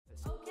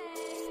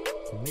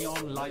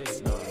Neon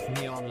lights,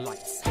 neon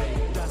lights.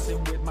 Stay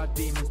dancing with my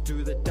demons,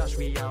 do the dash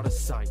me out of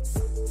sight.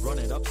 Run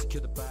it up,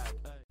 secure the bag.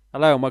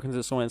 Hello and welcome to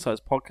the SoulInsights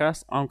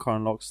podcast. I'm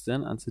Colin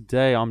Loxton and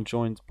today I'm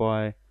joined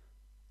by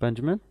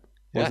Benjamin.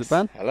 Was it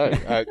Ben?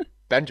 Hello.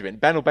 Benjamin.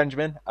 Ben or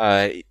Benjamin?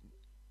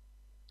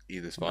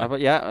 Either's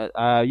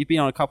fine. You've been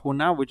on a couple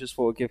now. We just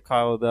thought we'd give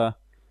Kyle the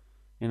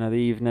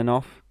evening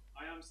off.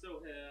 I am still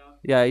here.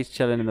 Yeah, he's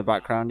chilling in the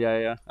background.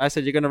 Yeah. I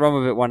said you're going to run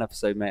with it one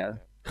episode, mate.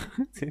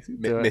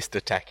 Mr.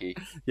 Techie.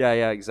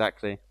 Yeah,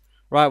 exactly.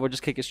 Right, we'll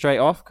just kick it straight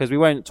off because we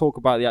won't talk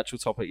about the actual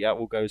topic yet.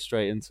 We'll go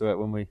straight into it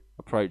when we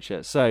approach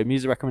it. So,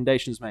 music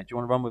recommendations, mate. Do you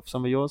want to run with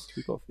some of yours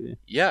we've got for you?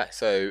 Yeah,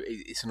 so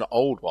it's an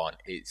old one.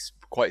 It's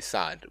quite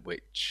sad,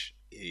 which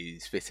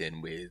is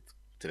fitting with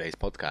today's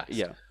podcast.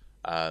 Yeah.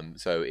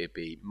 So it'd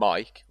be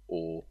Mike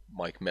or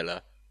Mike Miller,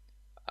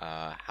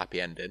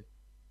 Happy Ending.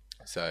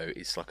 So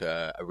it's like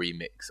a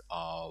remix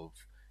of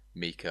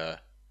Mika,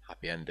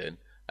 Happy Ending,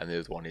 and the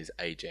other one is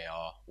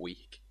AJR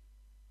Week,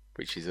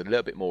 which is a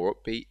little bit more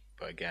upbeat,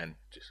 but again,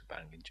 just a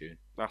banging tune.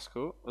 That's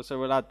cool. So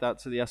we'll add that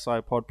to the SI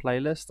Pod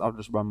playlist. I'll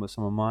just run with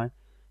some of mine.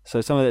 So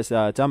some of this,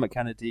 Dermot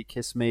Kennedy,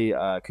 Kiss Me,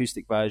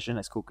 acoustic version.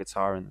 It's called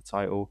Guitar in the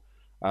title.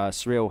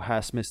 Surreal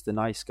Hess, Mr.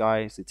 Nice Guy,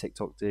 it's the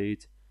TikTok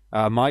dude.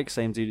 Mike,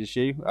 same dude as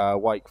you.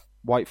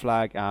 White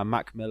Flag,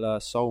 Mac Miller,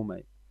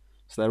 Soulmate.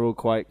 So they're all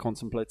quite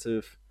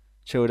contemplative,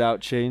 chilled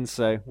out tunes.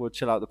 So we'll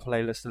chill out the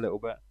playlist a little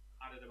bit.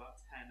 Added about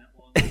 10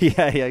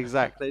 at once. yeah,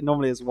 exactly.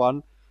 Normally it's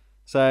one.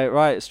 So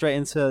right, straight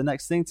into the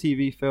next thing: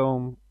 TV,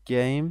 film,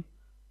 game.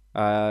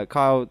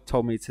 Kyle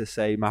told me to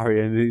say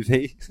Mario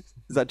movie.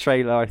 Is that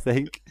trailer? I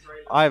think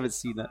I haven't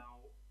seen it.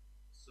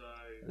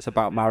 It's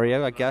about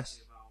Mario, I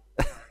guess.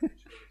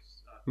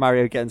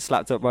 Mario getting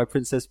slapped up by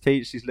Princess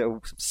Peach, his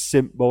little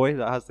simp boy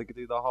that has to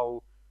do the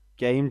whole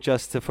game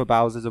just for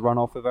Bowser to run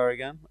off with her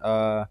again.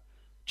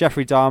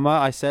 Jeffrey Dahmer,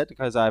 I said,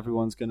 because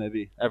everyone's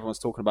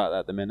talking about that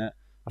at the minute.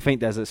 I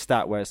think there's a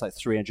stat where it's like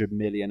 300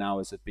 million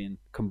hours have been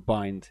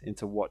combined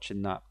into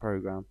watching that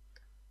program,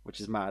 which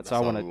is mad. That's so I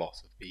want a lot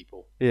of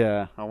people.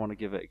 Yeah, I want to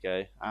give it a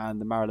go. And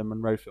the Marilyn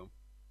Monroe film.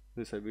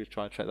 So we've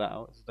tried to check that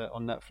out. Is that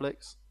on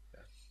Netflix?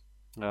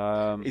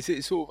 Is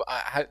it sort of?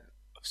 I had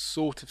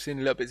sort of seen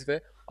little bits of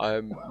it.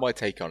 My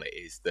take on it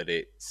is that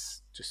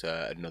it's just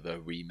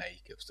another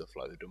remake of stuff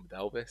like they've done with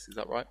Elvis. Is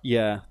that right?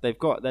 Yeah,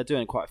 they're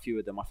doing quite a few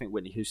of them. I think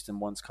Whitney Houston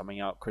one's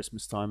coming out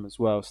Christmas time as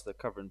well, so they're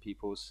covering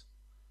people's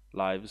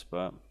lives.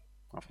 But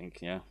I think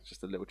it's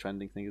just a little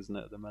trending thing, isn't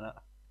it, at the minute?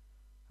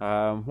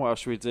 What else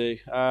should we do?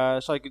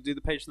 Shall I do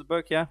the page of the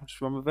book? Yeah, we'll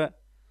just run with it.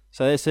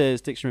 So this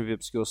is Dictionary of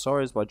Obscure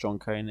Sorrows by John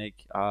Koenig.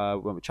 We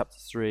went with chapter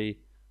 3,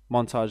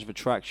 montage of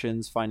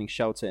attractions, finding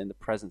shelter in the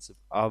presence of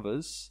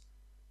others.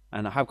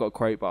 And I have got a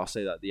quote, but I'll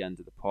say that at the end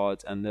of the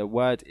pod. And the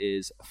word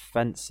is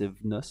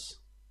offensiveness.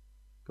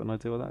 Got an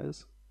idea what that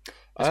is?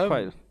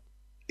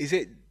 Is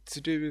it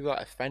to do with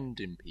like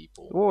offending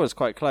people? Oh, it's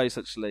quite close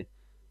actually.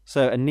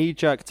 So a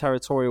knee-jerk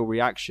territorial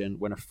reaction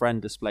when a friend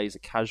displays a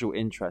casual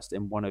interest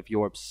in one of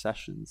your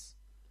obsessions.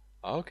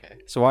 Okay.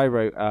 So I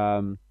wrote,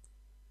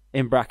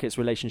 in brackets,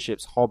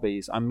 relationships,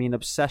 hobbies. I mean,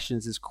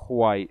 obsessions is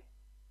quite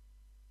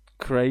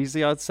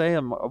crazy, I'd say. I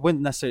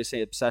wouldn't necessarily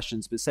say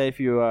obsessions, but say if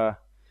you are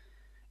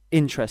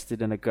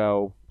interested in a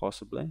girl,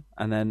 possibly,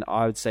 and then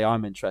I would say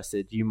I'm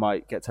interested, you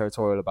might get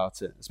territorial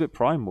about it. It's a bit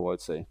primal, I'd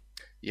say.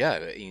 Yeah,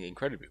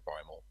 incredibly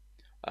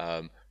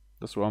primal.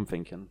 That's what I'm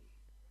thinking.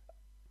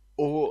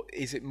 Or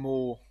is it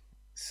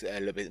a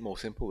little bit more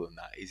simple than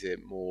that? Is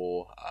it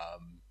more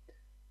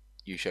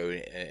you show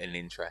an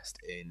interest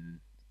in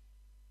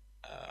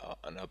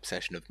an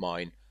obsession of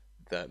mine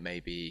that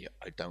maybe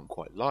I don't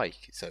quite like?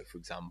 So, for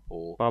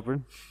example...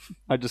 Barbara,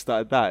 I just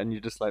started that and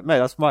you're just like, mate,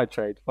 that's my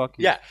trade. Fuck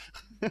you.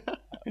 Yeah.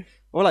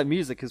 Or like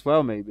music as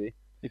well, maybe.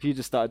 If you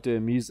just started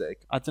doing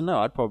music, I don't know,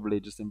 I'd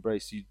probably just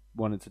embrace you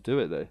wanting to do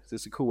it, though.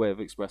 It's a cool way of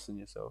expressing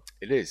yourself.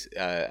 It is.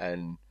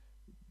 And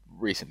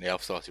recently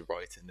I've started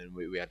writing, and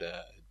we had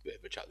a bit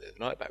of a chat the other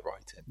night about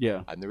writing.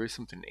 Yeah. And there is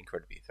something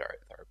incredibly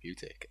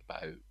therapeutic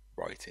about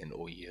writing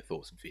all your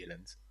thoughts and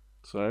feelings.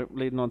 So,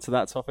 leading on to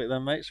that topic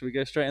then, mate, should we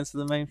go straight into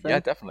the main thing?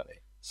 Yeah, definitely.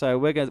 So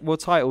we'll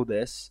title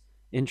this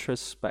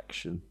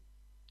Introspection. Do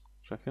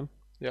you reckon?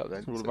 Yeah,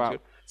 it's all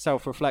about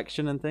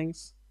self-reflection and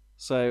things.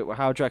 So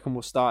how do you reckon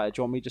we'll start it? Do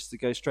you want me just to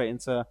go straight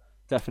into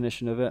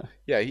definition of it?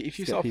 Yeah, if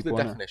you start with the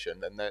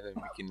definition, and then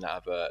we can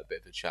have a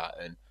bit of a chat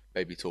and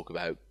maybe talk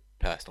about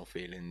personal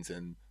feelings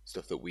and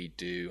stuff that we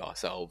do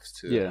ourselves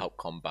to help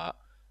combat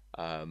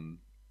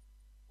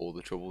all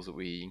the troubles that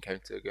we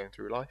encounter going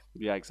through life.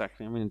 Yeah,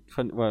 exactly. I mean,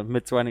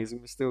 mid-20s,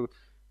 and we've still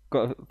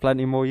got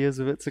plenty more years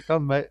of it to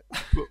come, mate.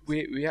 But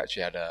we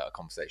actually had a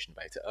conversation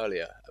about it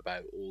earlier,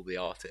 about all the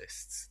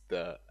artists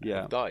that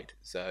have died.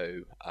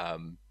 So,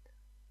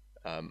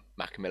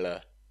 Mac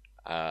Miller,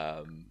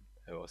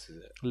 who else is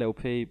it? Lil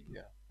Peep.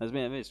 Yeah. There's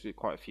been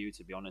quite a few,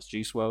 to be honest.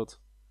 Juice WRLD.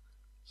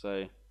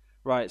 So,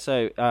 right,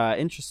 so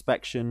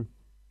introspection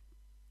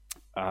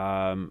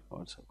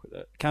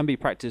can be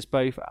practiced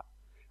both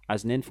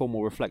as an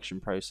informal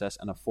reflection process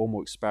and a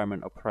formal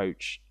experiment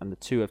approach, and the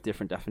two have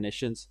different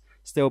definitions.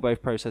 Still,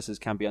 both processes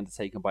can be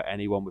undertaken by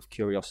anyone with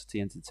curiosity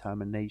and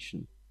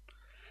determination.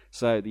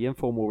 So the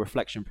informal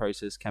reflection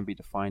process can be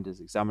defined as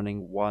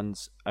examining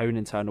one's own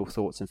internal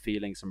thoughts and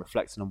feelings and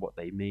reflecting on what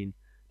they mean.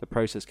 The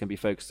process can be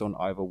focused on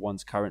either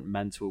one's current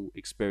mental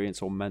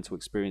experience or mental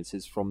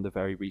experiences from the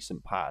very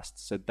recent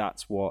past. So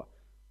that's what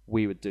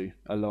we would do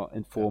a lot,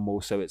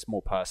 informal, so it's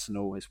more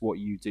personal. It's what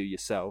you do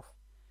yourself.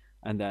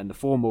 And then the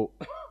formal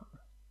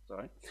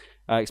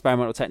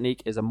experimental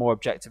technique is a more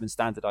objective and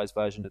standardized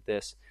version of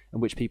this, in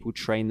which people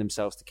train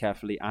themselves to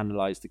carefully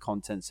analyze the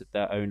contents of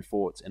their own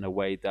thoughts in a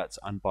way that's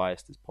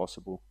unbiased as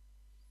possible.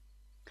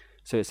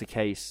 So it's a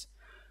case,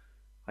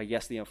 I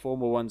guess the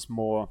informal one's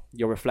more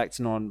you're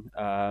reflecting on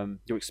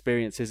your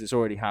experiences, it's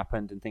already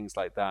happened and things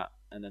like that.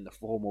 And then the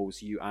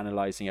formal's you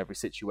analyzing every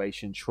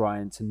situation,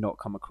 trying to not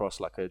come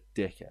across like a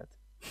dickhead.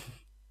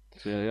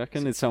 So I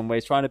reckon in some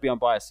ways trying to be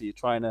unbiased. So you're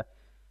trying to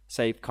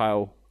say if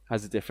Kyle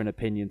has a different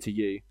opinion to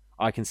you,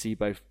 I can see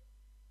both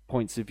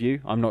points of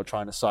view. I'm not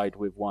trying to side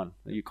with one.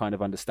 You kind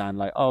of understand,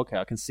 like, oh, okay,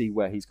 I can see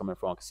where he's coming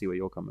from. I can see where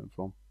you're coming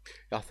from.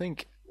 I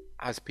think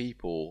as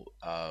people,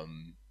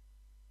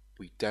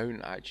 we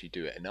don't actually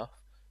do it enough.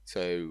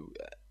 So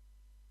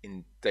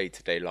in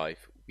day-to-day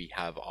life, we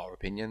have our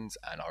opinions,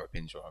 and our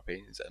opinions are our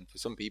opinions. And for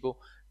some people,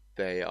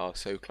 they are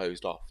so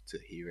closed off to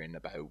hearing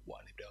about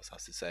what anybody else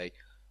has to say.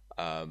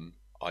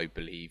 I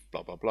believe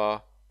blah, blah,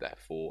 blah.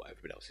 Therefore,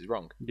 everybody else is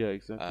wrong. Yeah,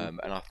 exactly.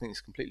 And I think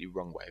it's a completely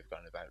wrong way of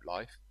going about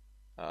life.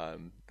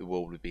 The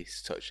world would be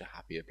such a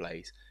happier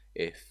place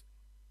if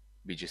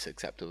we just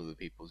accept other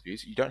people's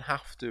views. You don't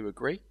have to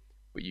agree,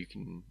 but you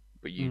can.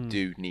 But you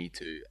do need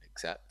to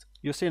accept.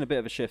 You're seeing a bit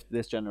of a shift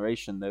this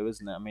generation, though,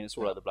 isn't it? I mean, it's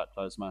all like the Black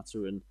Lives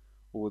Matter and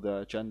all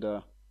the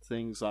gender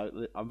things. Like,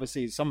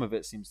 obviously, some of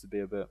it seems to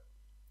be a bit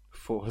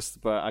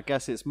forced, but I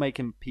guess it's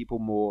making people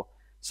more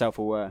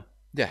self-aware.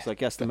 Yeah. So I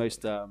guess the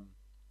most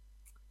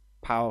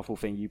powerful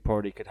thing you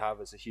probably could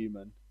have as a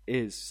human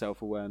is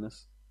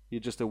self-awareness. You're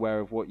just aware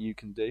of what you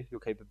can do, your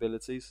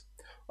capabilities.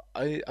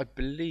 I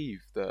believe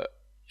that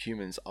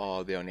humans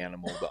are the only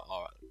animal that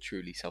are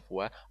truly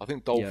self-aware. I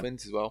think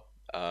dolphins as well.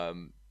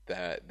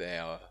 They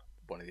are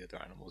one of the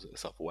other animals that are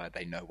self-aware.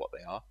 They know what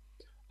they are.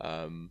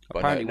 But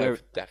Apparently no,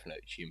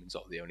 definitely humans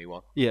are the only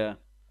one. Yeah.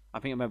 I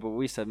think I remember what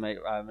we said, mate.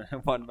 I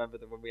remember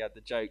that when we had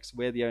the jokes,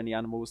 we're the only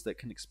animals that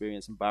can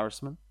experience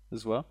embarrassment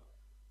as well,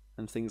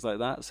 and things like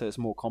that. So it's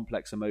more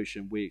complex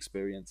emotion we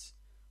experience,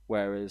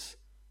 whereas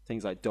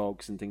things like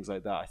dogs and things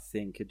like that, I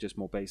think, are just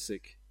more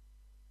basic,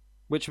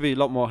 which would be a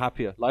lot more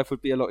happier. Life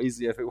would be a lot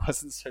easier if it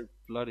wasn't so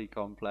bloody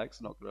complex,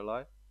 not gonna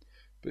lie.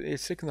 But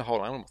it's sick in the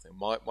whole animal thing.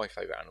 My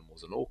favourite animal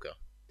is an orca.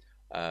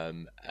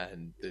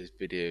 And there's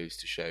videos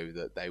to show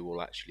that they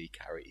will actually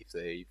carry, if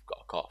they've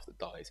got a calf that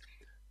dies,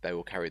 they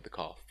will carry the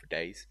calf for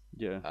days,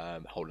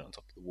 holding on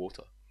top of the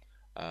water.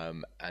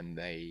 And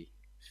they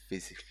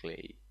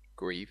physically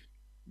grieve.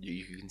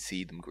 You can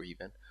see them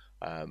grieving.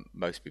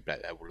 Most people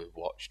out there will have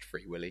watched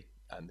Free Willy,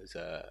 and there's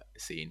a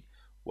scene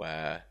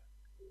where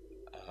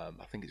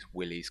I think it's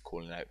Willy's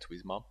calling out to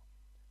his mum.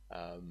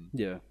 And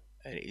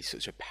it's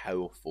such a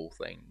powerful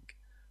thing.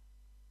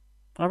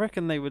 I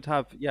reckon they would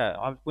have,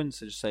 I wouldn't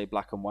just say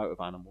black and white with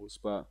animals,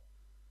 but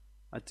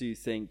I do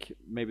think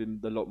maybe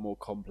the lot more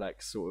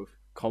complex sort of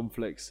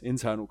conflicts,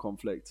 internal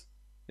conflict,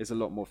 is a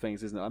lot more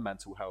things, isn't it? Like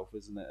mental health,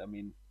 isn't it? I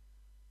mean,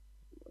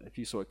 if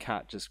you saw a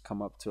cat just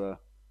come up to a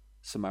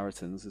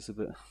Samaritan's, it's a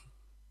bit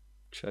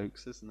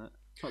jokes, isn't it?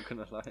 Not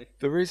gonna lie.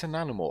 There is an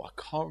animal,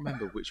 I can't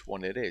remember which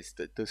one it is,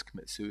 that does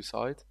commit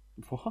suicide.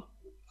 What?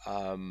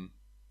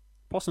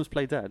 Possums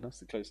play dead. That's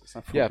the closest.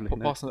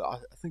 Possum. I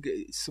think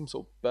it's some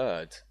sort of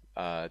bird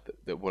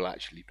that will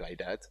actually play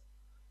dead.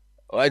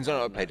 Oh, it's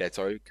not play dead.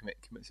 Sorry,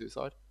 commit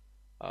suicide.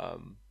 I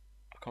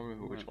can't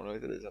remember which one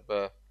it is. Let's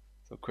have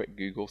a quick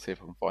Google, see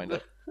if I can find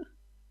it.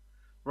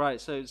 Right.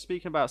 So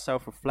speaking about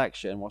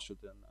self-reflection, whilst you're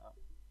doing that,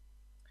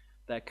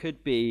 there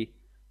could be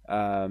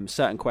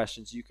certain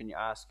questions you can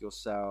ask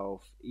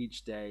yourself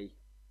each day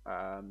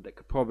that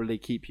could probably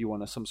keep you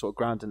on some sort of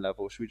grounding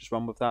level. Should we just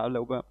run with that a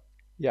little bit?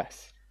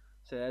 Yes.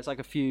 So there's like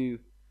a few,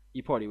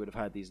 you probably would have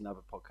heard these in other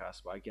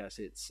podcasts, but I guess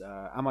it's,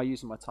 am I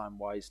using my time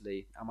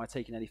wisely? Am I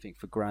taking anything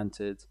for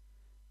granted?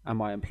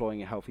 Am I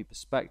employing a healthy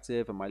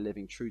perspective? Am I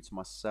living true to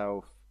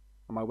myself?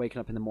 Am I waking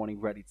up in the morning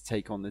ready to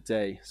take on the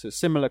day? So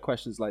similar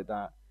questions like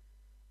that.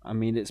 I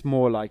mean, it's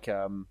more like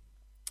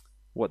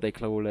what they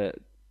call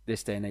it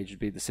this day and age would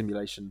be the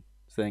simulation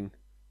thing.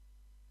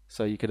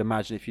 So you could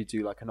imagine if you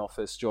do like an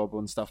office job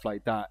and stuff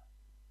like that,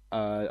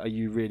 are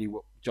you really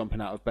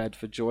jumping out of bed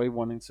for joy,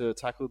 wanting to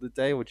tackle the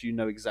day, or do you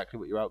know exactly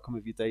what your outcome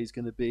of your day is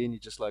going to be, and you're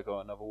just like, oh,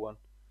 another one?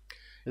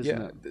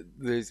 Isn't it?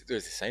 There's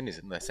a saying,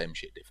 isn't there? Same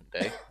shit, different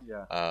day.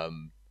 Yeah.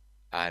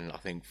 And I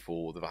think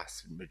for the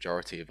vast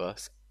majority of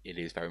us, it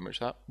is very much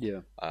that.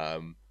 Yeah.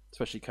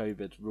 Especially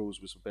COVID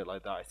rules was a bit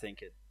like that. I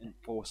think it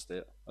enforced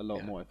it a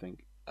lot more. I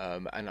think.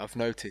 And I've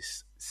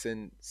noticed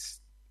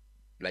since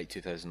late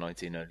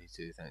 2019, early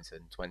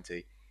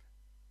 2020,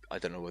 I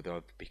don't know whether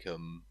I've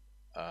become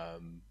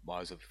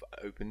miles of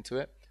open to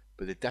it,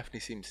 but there definitely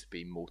seems to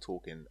be more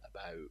talking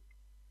about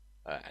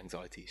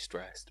anxiety,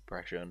 stress,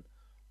 depression,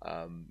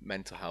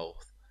 mental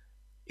health.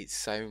 It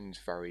sounds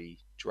very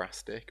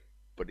drastic,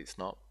 but it's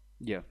not.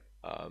 Yeah.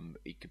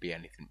 It could be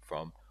anything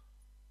from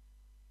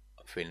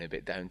I'm feeling a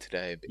bit down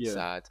today, a bit Yeah.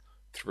 sad,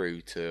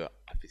 through to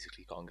I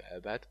physically can't get out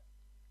of bed.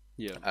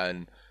 Yeah.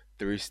 And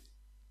there is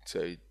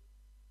so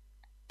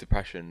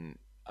depression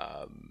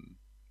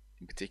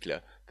in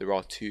particular. There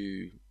are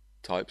two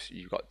types.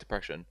 You've got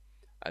depression,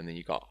 and then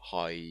you've got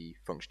high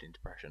functioning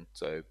depression.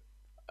 So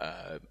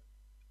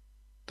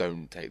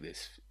don't take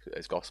this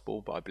as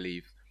gospel, but I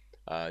believe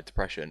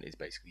depression is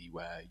basically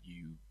where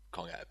you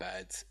can't get out of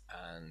bed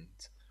and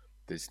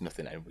there's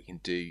nothing anyone can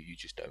do. You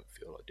just don't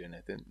feel like doing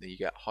anything. Then you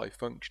get high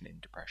functioning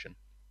depression,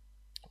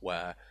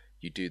 where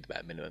you do the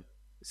bare minimum.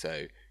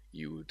 So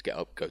you would get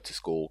up, go to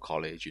school,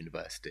 college,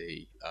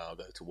 university,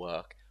 go to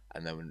work,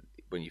 and then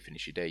when you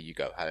finish your day, you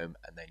go home,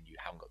 and then you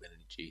haven't got the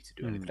energy to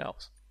do anything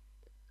else.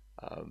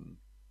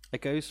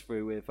 It goes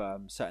through with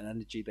certain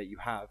energy that you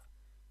have.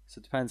 So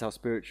it depends how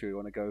spiritual you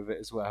want to go with it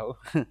as well.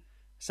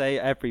 Say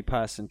every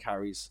person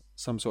carries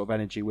some sort of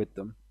energy with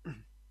them.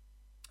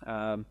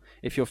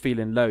 If you're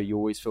feeling low, you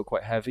always feel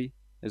quite heavy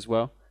as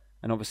well.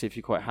 And obviously if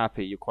you're quite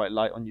happy, you're quite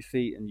light on your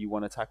feet and you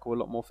want to tackle a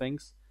lot more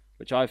things,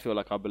 which I feel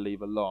like I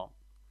believe a lot.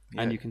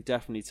 Yeah. And you can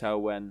definitely tell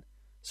when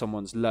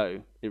someone's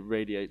low, it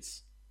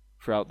radiates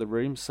throughout the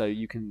room. So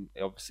you can,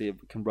 obviously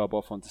it can rub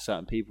off onto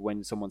certain people.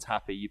 When someone's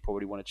happy, you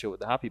probably want to chill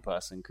with the happy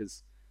person,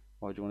 because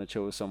why do you want to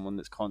chill with someone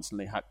that's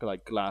constantly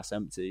like glass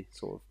empty,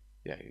 sort of?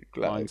 Yeah,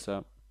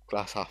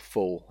 glass half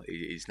full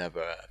is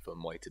never a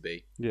fun way to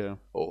be. Yeah.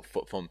 Or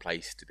fun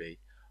place to be.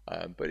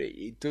 But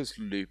it does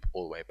loop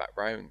all the way back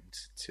round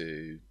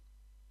to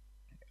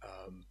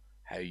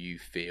how you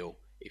feel.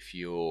 If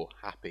you're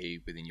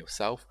happy within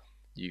yourself,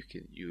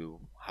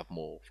 you'll have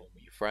more fun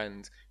with your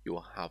friends.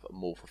 You'll have a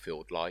more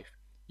fulfilled life.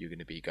 You're going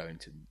to be going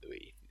to,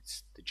 if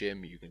it's the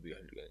gym, you're going to be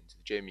going to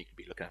the gym. You can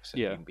be looking after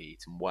something. You can be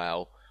eating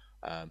well.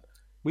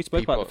 We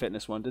spoke about the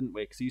fitness one, didn't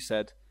we? Because you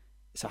said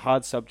it's a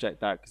hard subject,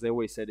 that, because they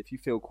always said if you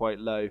feel quite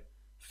low,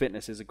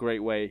 fitness is a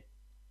great way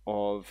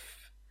of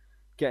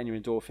getting your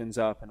endorphins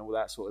up and all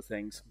that sort of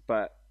things.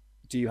 But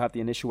do you have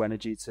the initial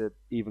energy to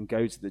even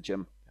go to the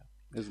gym?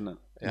 Isn't it?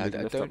 Yeah,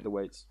 lift up the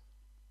weights.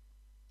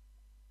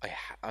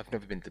 I've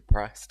never been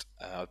depressed.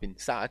 I've been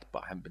sad,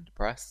 but I haven't been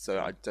depressed. So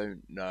I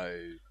don't know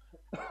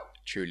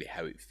truly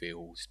how it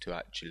feels to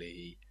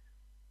actually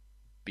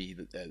be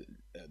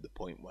at the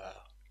point where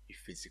you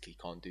physically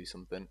can't do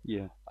something.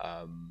 Yeah.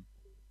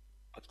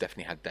 I've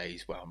definitely had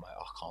days where I'm like,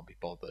 I can't be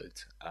bothered,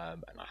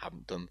 and I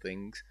haven't done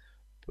things.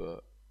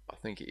 But I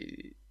think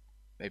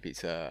maybe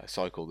it's a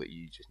cycle that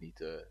you just need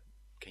to.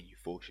 Can you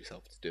force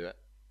yourself to do it?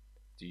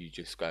 Do you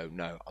just go,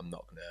 no, I'm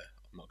not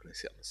gonna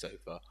sit on the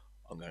sofa.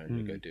 I'm going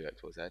to go do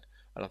X, Y, Z.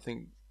 And I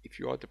think if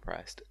you are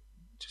depressed,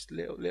 just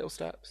little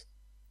steps.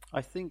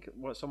 I think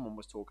what someone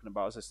was talking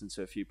about, I was listening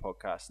to a few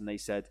podcasts, and they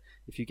said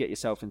if you get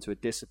yourself into a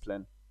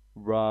discipline,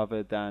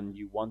 rather than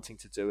you wanting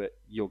to do it,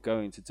 you're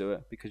going to do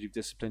it because you've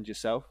disciplined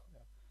yourself.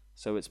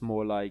 So it's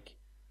more like,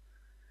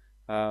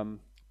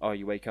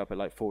 you wake up at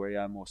like 4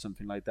 a.m. or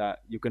something like that.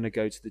 You're going to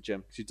go to the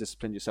gym because you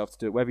disciplined yourself to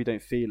do it. Whether you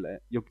don't feel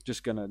it, you're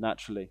just going to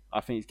naturally,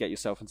 I think, get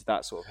yourself into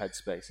that sort of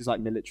headspace. It's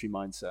like military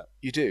mindset.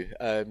 You do.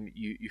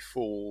 You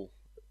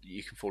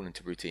can fall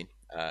into routine.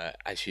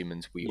 As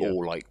humans, we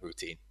all like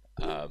routine.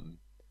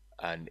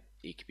 And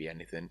it could be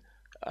anything,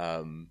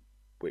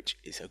 which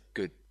is a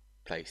good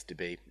place to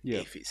be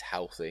if it's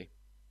healthy.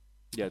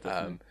 Yeah,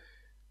 definitely.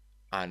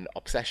 And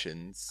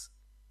obsessions.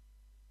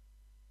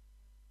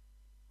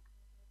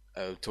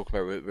 Talking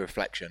about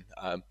reflection,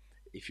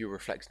 if you're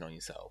reflecting on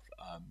yourself,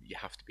 you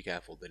have to be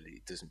careful that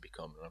it doesn't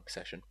become an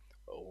obsession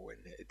or an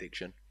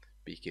addiction,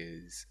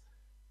 because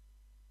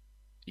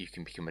you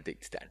can become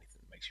addicted to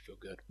anything that makes you feel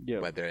good,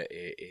 whether it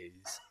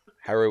is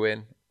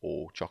heroin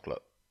or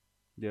chocolate.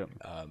 Yeah.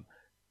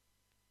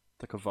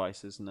 Like a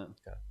vice, isn't it?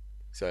 Yeah.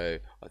 So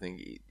I think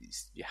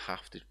you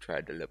have to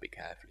tread a little bit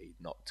carefully,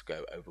 not to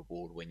go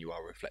overboard when you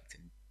are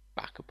reflecting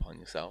back upon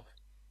yourself.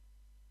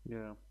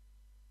 Yeah.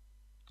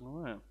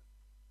 All right.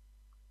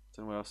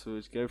 Don't know where else we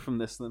would go from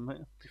this then,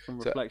 mate. From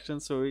reflection.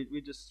 So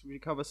we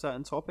cover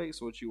certain topics,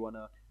 or do you want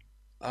to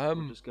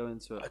just go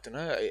into it? I don't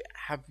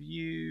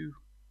know.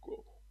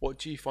 What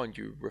do you find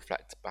you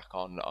reflect back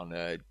on?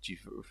 Do you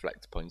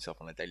reflect upon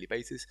yourself on a daily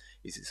basis?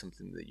 Is it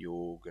something that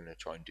you're going to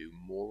try and do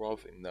more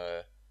of in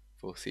the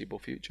foreseeable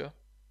future?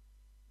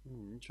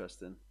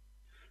 Interesting.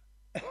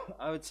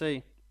 I would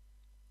say,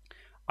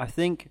 I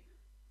think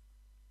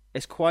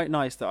it's quite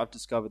nice that I've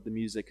discovered the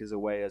music as a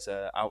way, as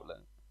an outlet.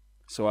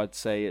 So I'd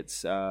say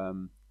it's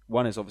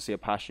one is obviously a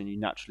passion. You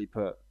naturally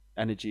put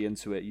energy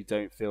into it. You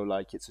don't feel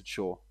like it's a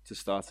chore to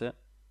start it,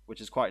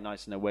 which is quite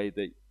nice in a way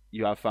that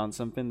you have found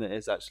something that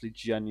is actually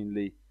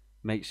genuinely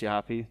makes you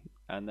happy.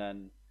 And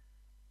then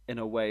in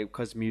a way,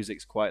 because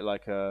music's quite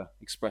like a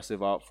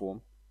expressive art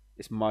form,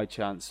 it's my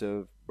chance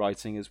of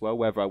writing as well,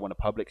 whether I want to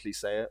publicly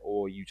say it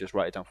or you just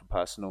write it down for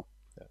personal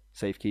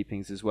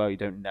safekeepings as well. You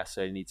don't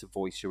necessarily need to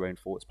voice your own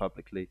thoughts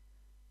publicly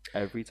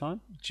every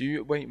time. Do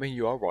you, when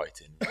you are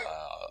writing,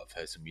 I've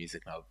heard some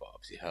music and I've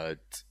obviously heard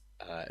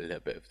a little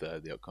bit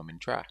of the upcoming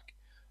track.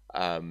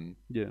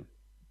 Yeah.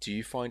 Do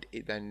you find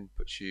it then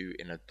puts you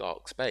in a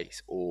dark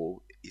space,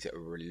 or is it a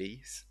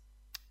release?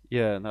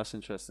 Yeah, that's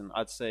interesting.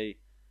 I'd say,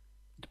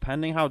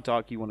 depending how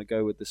dark you want to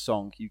go with the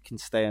song, you can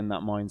stay in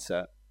that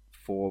mindset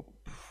for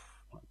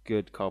a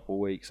good couple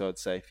weeks, I'd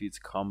say, for you to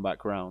come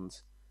back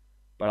round.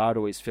 But I'd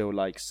always feel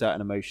like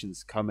certain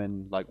emotions come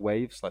in like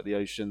waves, like the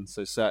ocean.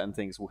 So certain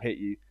things will hit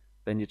you,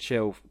 then you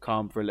chill,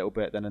 calm for a little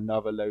bit, then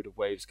another load of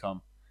waves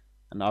come.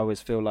 And I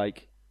always feel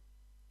like,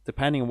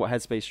 depending on what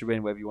headspace you're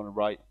in, whether you want to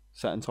write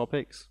certain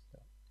topics,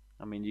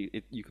 I mean,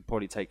 you could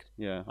probably take,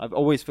 yeah. I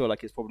always feel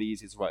like it's probably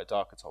easier to write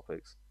darker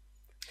topics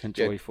and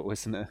joyful,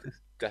 isn't it?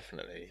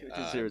 Definitely. Which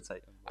is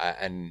irritating.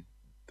 And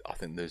I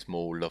think there's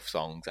more love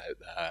songs out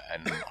there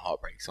and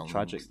heartbreak songs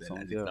Tragic than songs,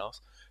 anything yeah.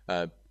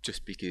 else.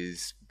 Just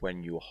because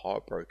when you're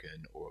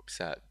heartbroken or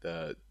upset,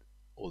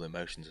 all the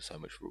emotions are so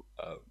much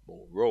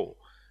more raw.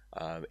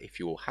 If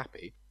you're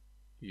happy,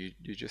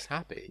 you're just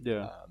happy.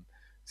 Yeah.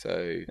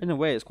 So In a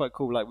way, it's quite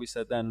cool, like we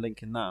said then,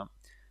 linking that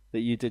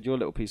you did your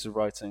little piece of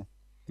writing,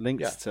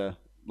 links to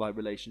like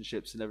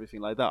relationships and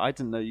everything like that. I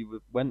didn't know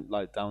you went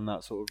like down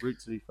that sort of route,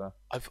 to be fair.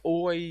 I've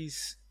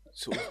always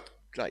sort of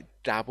like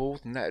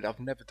dabbled, and I've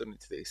never done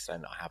it to the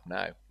extent I have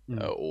now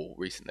or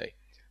recently.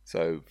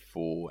 So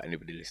for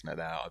anybody listening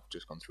there, I've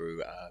just gone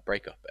through a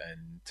breakup,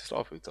 and to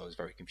start with, I was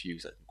very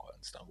confused. I didn't quite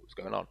understand what was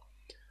going on,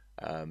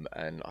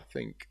 and I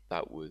think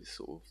that was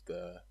sort of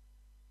the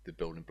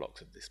building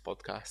blocks of this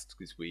podcast,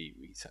 because we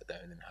sat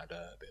down and had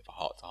a bit of a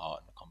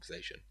heart-to-heart and a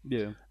conversation.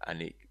 Yeah.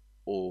 And it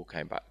all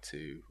came back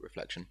to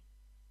reflecting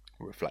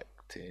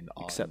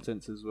on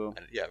Acceptance as well.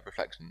 and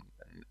reflection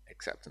and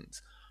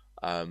acceptance.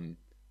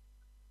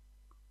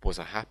 Was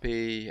I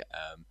happy?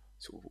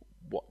 Sort of,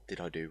 what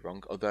did I do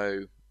wrong?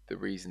 Although the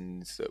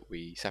reasons that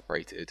we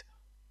separated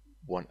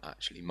weren't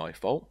actually my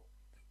fault,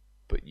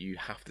 but you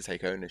have to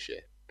take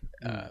ownership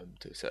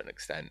to a certain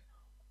extent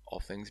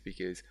of things,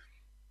 because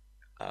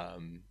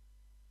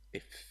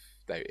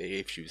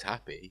if she was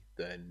happy,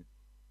 then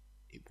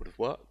it would have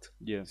worked.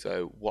 Yeah.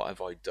 So what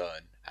have I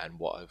done, and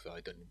what have I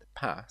done in the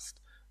past?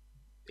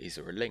 Is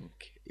there a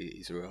link?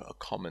 Is there a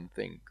common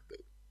thing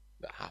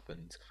that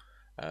happens?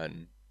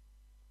 And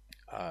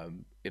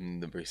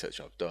in the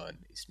research I've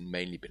done, it's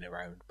mainly been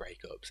around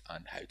breakups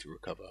and how to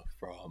recover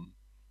from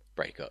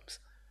breakups,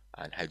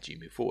 and how do you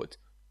move forward?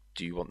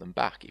 Do you want them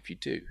back? If you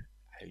do,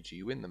 how do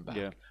you win them back?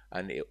 Yeah.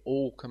 And it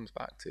all comes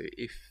back to,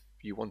 if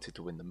you wanted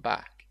to win them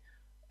back,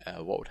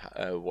 what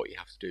you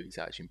have to do is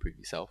actually improve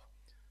yourself.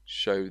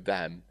 Show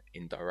them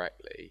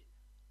indirectly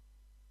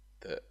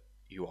that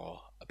you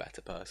are a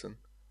better person.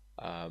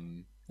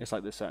 It's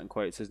like there's certain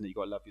quotes, isn't it? You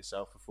got to love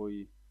yourself before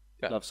you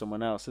Yeah. love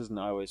someone else, isn't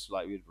it? I always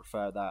like would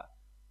refer that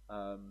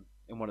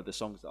in one of the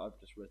songs that I've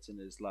just written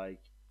is like,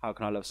 how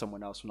can I love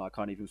someone else when I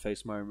can't even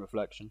face my own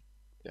reflection?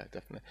 Yeah,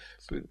 definitely.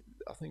 But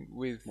I think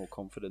with More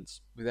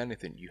confidence. with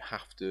anything, you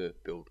have to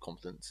build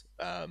confidence.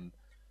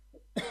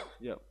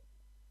 Yeah.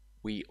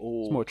 We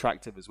all, It's more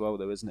attractive as well,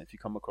 though, isn't it? If you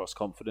come across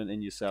confident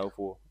in yourself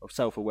or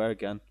self-aware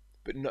again.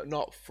 but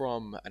not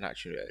from an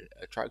actual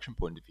attraction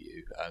point of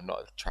view.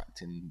 Not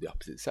attracting the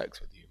opposite sex,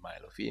 whether you're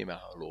male or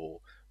female, or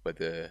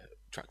whether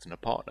attracting a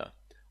partner.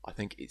 I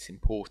think it's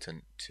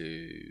important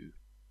to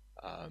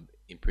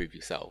improve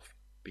yourself,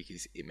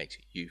 because it makes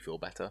you feel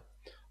better.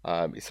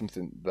 It's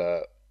something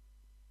that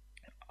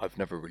I've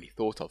never really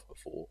thought of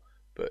before.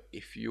 But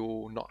if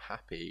you're not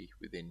happy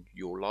within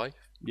your life,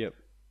 Yep.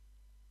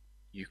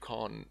 you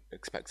can't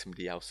expect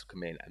somebody else to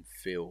come in and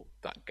fill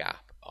that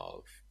gap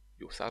of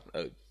your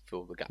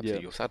fill the gaps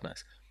of your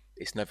sadness.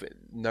 It's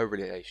no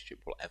relationship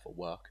will ever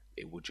work.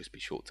 It will just be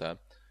short term.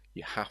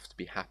 You have to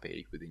be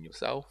happy within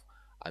yourself,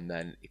 and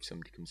then if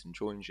somebody comes and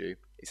joins you,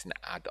 it's an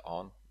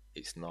add-on.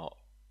 It's not.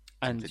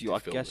 And something to I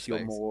fill guess the you're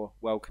space. more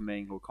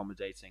welcoming or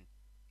accommodating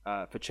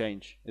for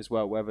change as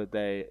well, whether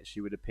she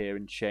would appear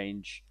and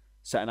change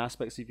certain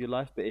aspects of your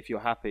life. But if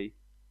you're happy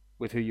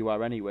with who you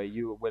are anyway,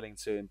 you are willing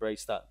to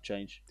embrace that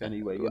change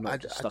anyway. You're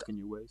not just stuck in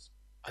your ways.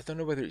 I don't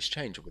know whether it's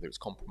change or whether it's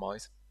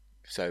compromise.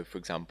 So, for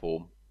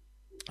example,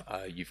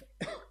 you've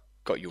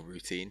got your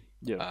routine.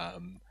 Yeah.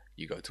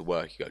 You go to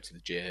work, you go to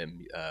the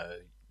gym,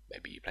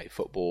 maybe you play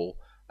football,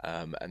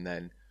 and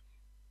then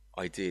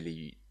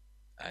ideally,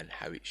 and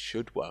how it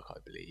should work, I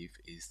believe,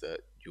 is that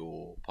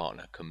your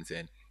partner comes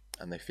in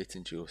and they fit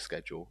into your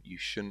schedule. You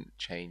shouldn't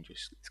change your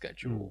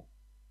schedule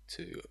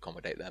to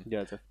accommodate them.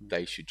 Yeah, definitely.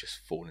 They should just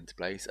fall into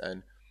place,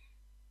 and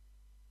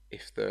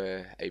if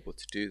they're able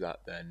to do that,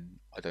 then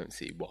I don't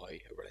see why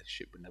a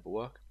relationship would never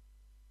work.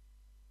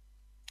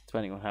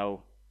 Depending on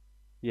how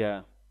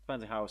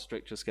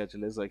strict your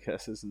schedule is, I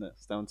guess, isn't it?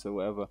 It's down to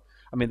whatever.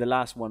 I mean, the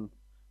last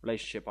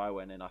relationship I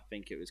went in, I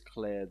think it was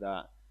clear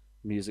that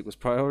music was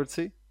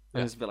priority.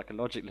 And it's a bit like a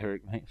Logic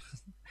lyric, mate.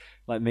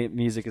 Like,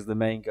 music is the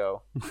main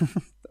goal.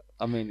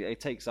 I mean, it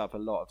takes up a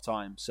lot of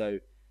time, so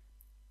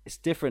it's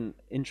different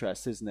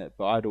interests, isn't it?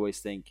 But I'd always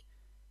think,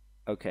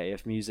 okay,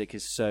 if music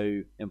is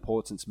so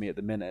important to me at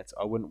the minute,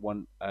 I wouldn't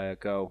want a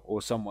girl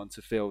or someone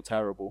to feel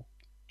terrible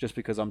just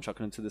because I'm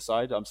chucking them to the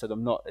side.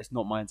 It's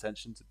not my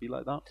intention to be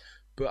like that.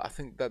 But I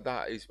think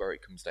that is where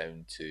it comes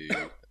down to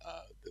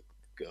the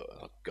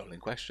goal in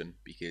question,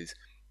 because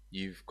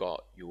you've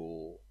got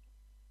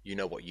you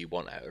know what you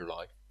want out of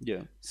life.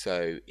 Yeah.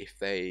 So if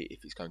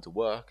it's going to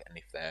work, and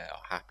if they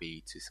are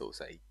happy to sort of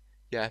say,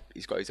 yeah,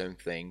 he's got his own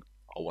thing,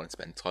 I want to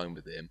spend time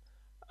with him,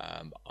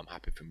 I'm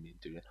happy for him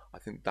to do it. I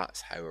think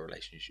that's how a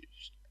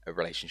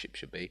relationship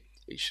should be.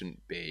 It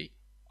shouldn't be,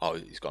 oh,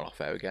 he's gone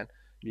off out again.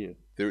 Yeah.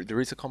 There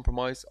is a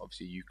compromise.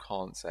 Obviously, you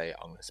can't say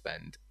I'm going to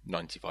spend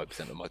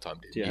 95% of my time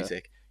doing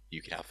music.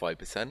 You can have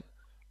 5%.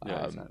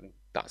 Yeah, exactly.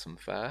 That's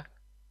unfair.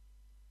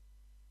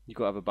 You've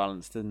got to have a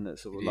balance, didn't it?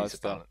 Sort of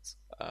lifestyle.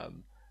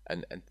 Balance.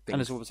 And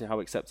it's obviously how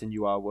accepting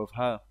you are with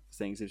her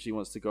things. If she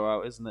wants to go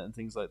out, isn't it? And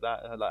things like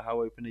that. Like,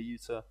 how open are you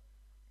to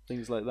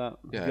things like that?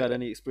 Yeah. Have you had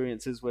any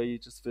experiences where you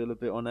just feel a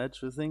bit on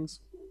edge with things?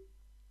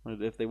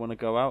 If they want to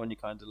go out and you're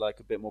kind of like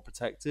a bit more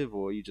protective,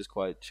 or are you just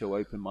quite chill,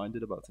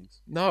 open-minded about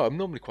things? No, I'm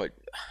normally quite...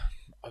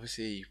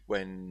 Obviously,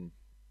 when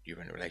you're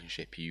in a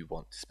relationship, you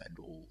want to spend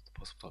all the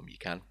possible time you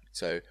can.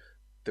 So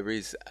there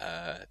is...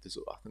 I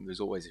think there's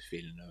always a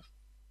feeling of,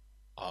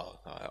 oh,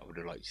 I would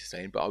have liked you to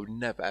stay in, but I would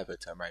never ever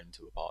turn around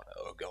to a partner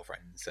or a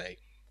girlfriend and say,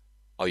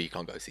 oh, you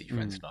can't go see your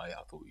friends tonight,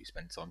 I thought you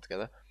spent time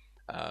together.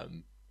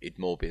 It'd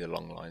more be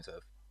along the lines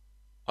of,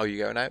 oh, you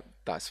going out?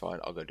 That's fine,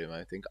 I'll go do my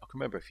own thing. I can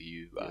remember a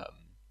few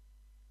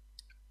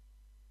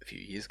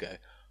years ago,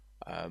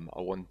 I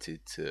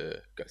wanted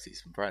to go see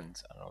some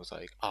friends, and I was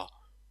like,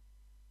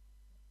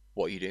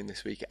 what are you doing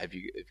this week? Have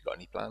you got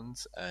any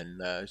plans?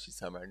 And she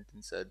turned around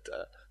and said,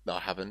 no, I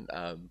haven't.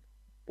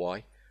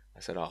 Why? I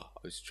said, I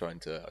was going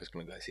to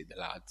go see the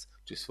lads,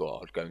 just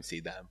thought I'd go and see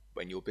them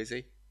when you're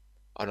busy.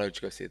 I know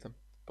to go see them.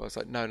 But I was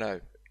like, no,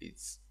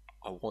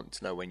 I want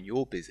to know when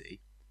you're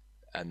busy,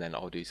 and then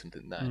I'll do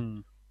something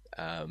then.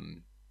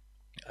 And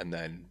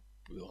then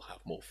we'll have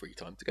more free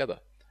time together.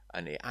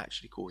 And it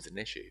actually caused an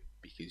issue,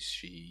 because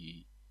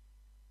she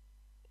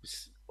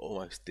was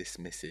almost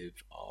dismissive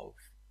of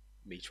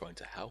me trying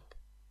to help.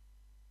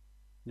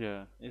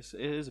 Yeah, it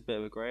is a bit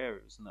of a grey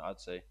area, isn't it,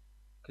 I'd say?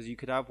 Because you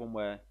could have one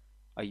where,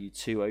 are you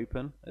too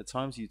open? At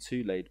times, are you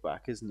too laid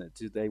back, isn't it?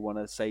 Do they want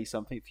to say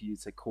something for you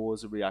to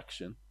cause a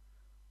reaction?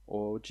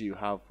 Or do you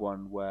have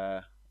one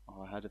where,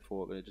 I had a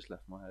thought, but it just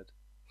left my head.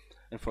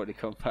 It'll probably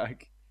come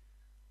back.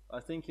 I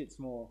think it's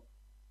more...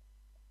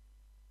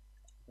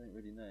 I don't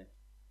really know.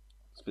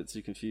 It's a bit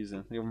too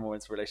confusing. You're more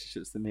into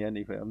relationships than me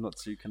anyway. I'm not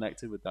too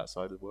connected with that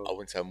side of the world. I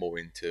wouldn't say I'm more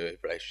into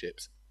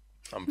relationships.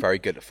 I'm very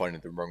good at finding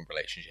the wrong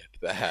relationship.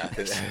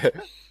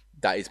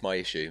 That is my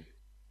issue.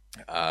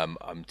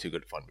 I'm too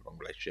good at finding the wrong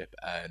relationship.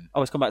 And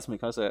it's come back to me.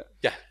 Can I say it?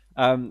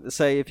 Yeah.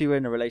 Say if you were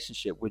in a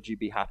relationship, would you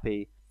be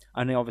happy?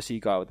 I know obviously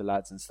you go out with the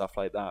lads and stuff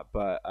like that,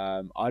 but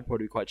I'd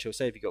probably be quite chill.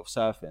 Say if you go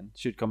surfing,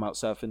 should come out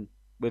surfing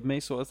with me,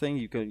 sort of thing.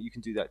 You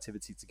can do the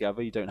activity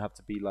together. You don't have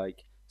to be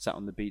like sat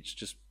on the beach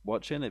just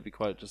watching. It'd be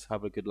quite just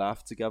have a good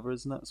laugh together,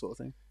 isn't it, sort of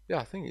thing? Yeah,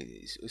 I think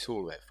it's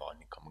all about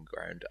finding common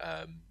ground.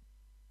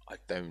 I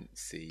don't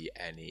see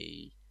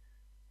any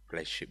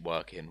relationship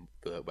working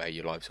where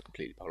your lives are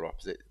completely polar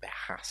opposite. There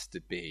has to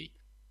be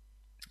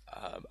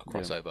a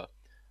crossover.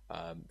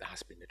 There has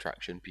to be an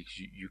attraction, because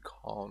you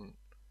can't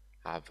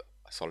have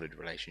a solid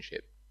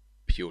relationship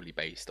purely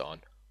based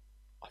on,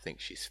 I think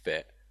she's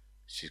fit,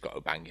 she's got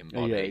a banging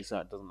body. Yeah,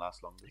 exactly. It doesn't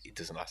last long. It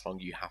doesn't last long.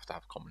 You have to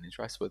have common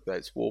interests, whether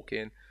it's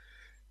walking,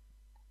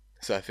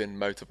 surfing,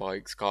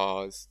 motorbikes,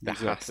 cars. There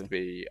has to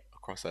be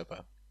a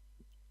crossover.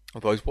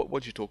 Otherwise,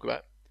 what do you talk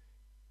about?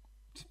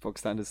 Just bog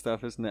standard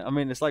stuff, isn't it? I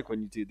mean, it's like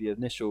when you do the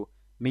initial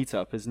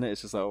meetup, isn't it?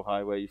 It's just like, oh,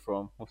 hi, where are you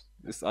from?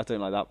 I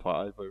don't like that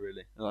part either,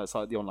 really. It's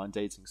like the online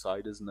dating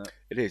side, isn't it?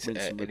 It is, and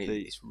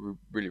it's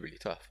really, really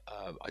tough.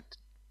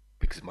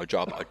 Because of my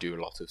job, I do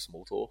a lot of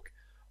small talk.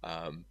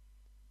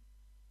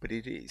 But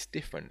it's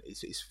different.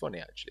 It's funny,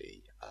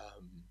 actually.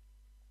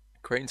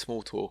 Creating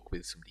small talk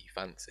with somebody you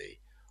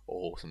fancy,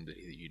 or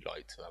somebody that you'd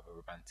like to have a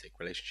romantic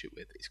relationship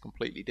with, is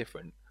completely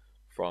different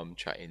from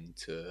chatting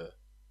to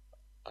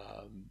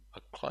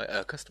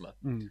a customer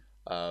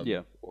or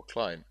a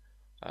client.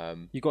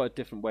 You got a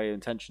different way of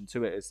intention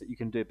to it. Is that you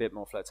can do a bit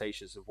more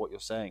flirtatious of what you're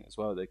saying as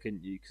well, though,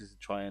 couldn't you? Because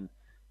try and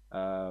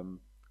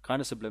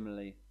kind of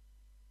subliminally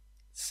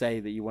say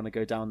that you want to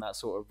go down that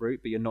sort of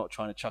route, but you're not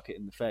trying to chuck it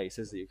in the face,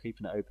 is that you're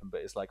keeping it open.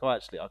 But it's like, oh,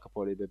 actually, I could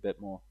probably be a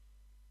bit more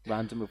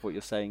random with what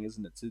you're saying,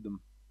 isn't it, to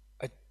them?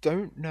 I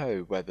don't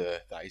know whether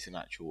that is an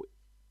actual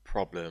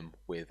problem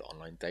with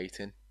online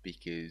dating,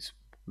 because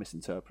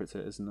misinterpret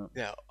it, isn't it?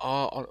 Yeah,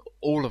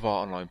 all of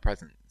our online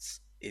presence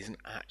isn't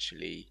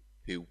actually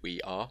who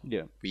we are.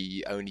 Yeah,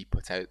 we only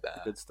put out there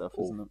the good stuff,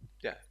 isn't it?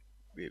 Yeah,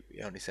 we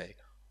only say,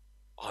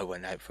 I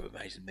went out for an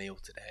amazing meal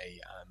today,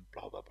 and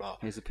blah blah blah.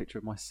 Here's a picture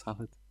of my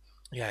salad.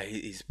 Yeah,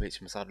 here's a picture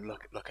of my salad.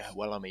 Look how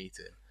well I'm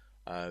eating.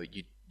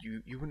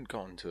 You wouldn't go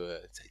on to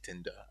say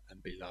Tinder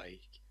and be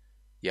like,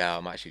 yeah,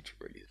 I'm actually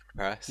really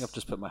depressed. I've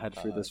just put my head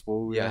through this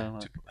wall. Yeah,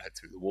 just put my head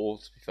through the wall,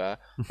 to be fair.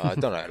 I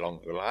don't know how long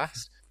it will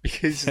last,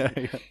 because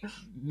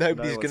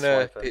nobody's going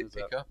to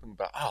pick up and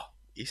be like, oh,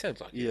 he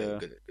sounds like a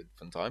good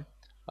fun time.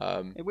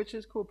 Which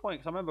is a cool point,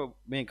 because I remember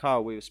me and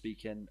Kyle, we were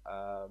speaking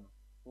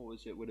what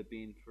was it? Would have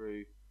been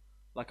through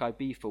like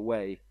Ibiza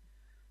way.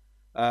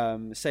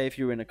 Say if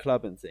you're in a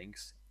club and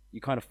things, you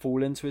kind of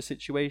fall into a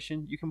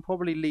situation. You can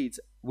probably lead.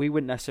 I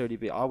wouldn't necessarily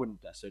be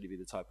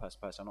the type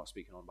of person. I'm not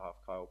speaking on behalf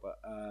of Kyle, but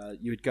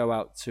you would go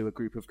out to a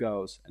group of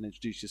girls and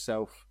introduce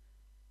yourself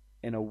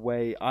in a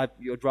way.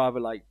 You'd rather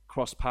like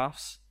cross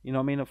paths. You know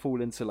what I mean? And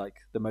fall into like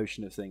the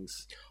motion of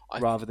things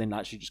rather than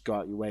actually just go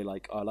out your way.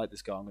 Like, oh, I like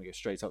this girl. I'm gonna go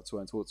straight up to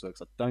her and talk to her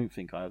because I don't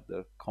think I have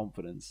the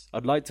confidence.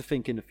 I'd like to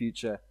think in the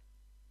future.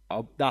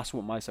 That's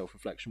what my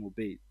self-reflection will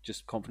be,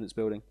 just confidence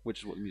building, which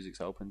is what the music's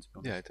helping to be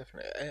honest. Yeah,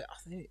 definitely.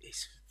 I think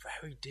it's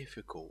very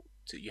difficult.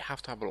 You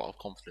have to have a lot of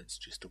confidence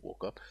just to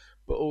walk up,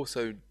 but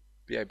also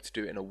be able to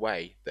do it in a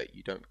way that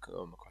you don't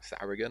come across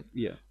arrogant.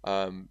 Yeah.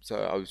 So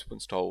I was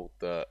once told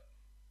that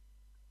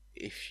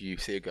if you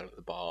see a girl at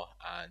the bar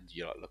and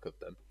you like look at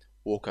them,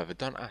 walk over.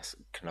 Don't ask,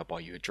 "Can I buy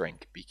you a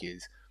drink?"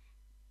 Because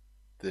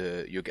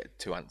you'll get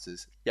two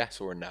answers: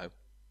 yes or a no.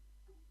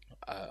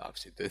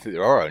 Obviously,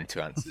 there are only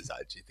two answers.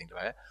 Actually, think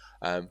about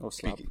it. Or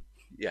slap.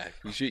 Yeah,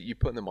 you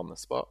put them on the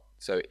spot.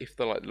 So if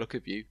they like the look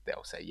of you,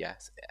 they'll say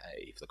yes.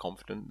 If they're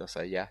confident, they'll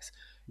say yes.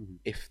 Mm-hmm.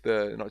 If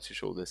they're not too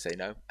sure, they'll say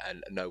no.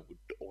 And a no would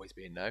always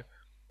be a no.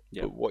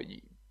 Yeah. But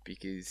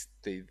because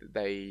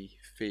they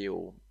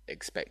feel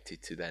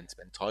expected to then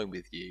spend time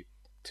with you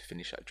to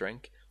finish that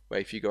drink. Where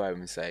if you go over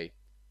and say,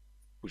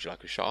 "Would you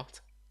like a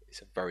shot?"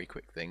 It's a very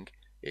quick thing.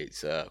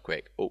 It's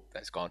quick. Oh,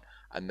 that's gone,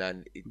 and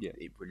then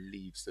it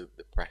relieves the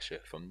pressure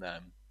from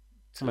them.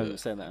 I remember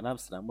saying that in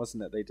Amsterdam,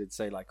 wasn't it? They did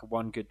say like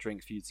one good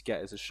drink for you to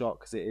get is a shot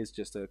because it is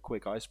just a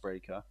quick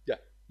icebreaker. Yeah,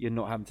 you're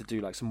not having to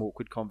do like some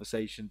awkward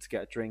conversation to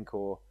get a drink,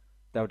 or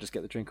they'll just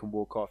get the drink and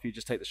walk off. You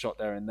just take the shot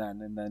there and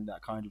then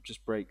that kind of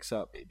just breaks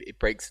up. It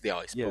breaks the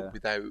ice, but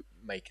without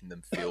making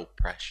them feel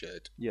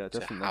pressured to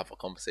have a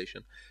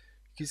conversation.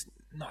 Because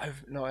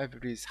not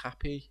everybody's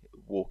happy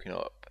walking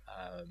up.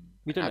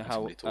 We don't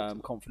know how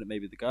confident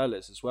maybe the girl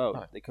is as well.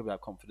 No. They could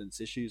have confidence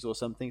issues or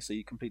something, so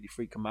you completely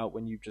freak them out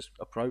when you've just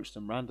approached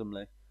them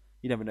randomly.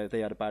 You never know if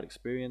they had a bad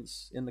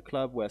experience in the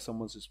club where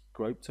someone's just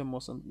groped them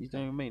or something. You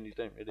know what I mean? You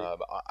don't really.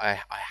 I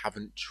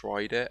haven't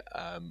tried it.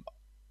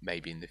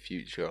 Maybe in the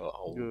future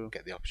I'll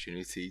get the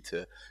opportunity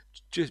to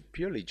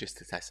purely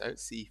to test out,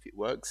 see if it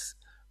works.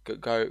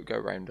 Go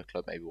around the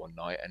club maybe one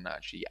night and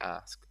actually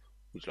ask,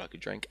 "Would you like a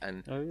drink?"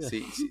 And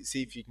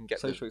see if you can get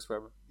social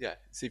experiment. Yeah,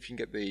 see if you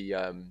can get the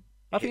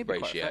I think hit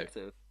it'd be ratio. quite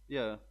effective.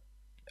 Yeah.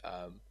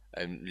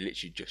 And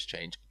literally just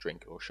change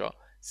drink or shot.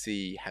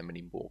 See how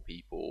many more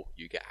people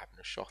you get having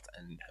a shot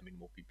and how many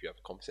more people you have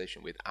a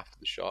conversation with after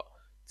the shot.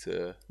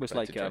 It's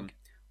like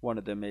one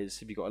of them is,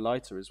 have you got a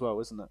lighter as well,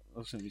 isn't it?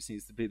 Also, it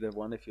seems to be the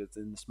one, if you're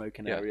in the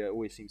smoking area, it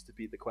always seems to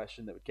be the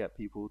question that would get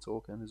people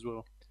talking as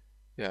well.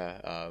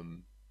 Yeah,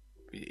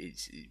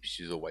 it's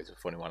just always a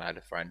funny one. I had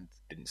a friend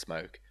didn't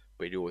smoke,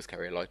 but he'd always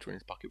carry a lighter in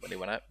his pocket when he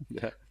went out.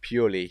 Yeah.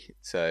 Purely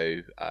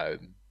so.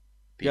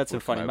 You had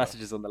some funny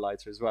messages on the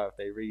lighter as well. If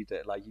they read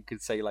it, like you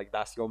could say, like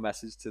that's your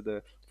message to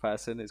the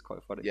person. It's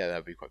quite funny. Yeah,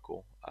 that'd be quite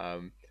cool.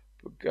 But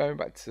going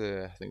back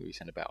to I think what you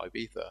said about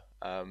Ibiza.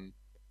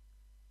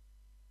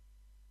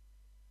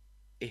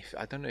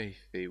 I don't know if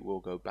it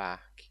will go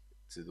back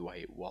to the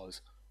way it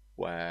was,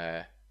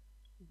 where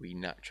we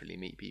naturally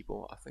meet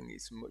people. I think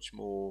it's a much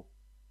more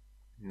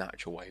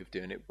natural way of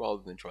doing it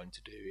rather than trying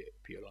to do it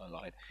purely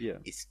online. Yeah,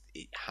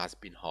 it has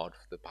been hard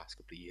for the past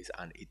couple of years,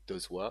 and it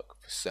does work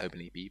for so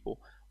many people.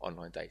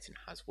 Online dating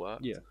has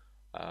worked. Yeah.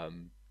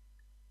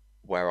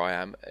 Where I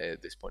am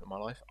at this point in my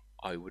life,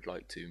 I would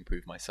like to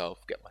improve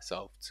myself, get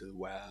myself to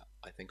where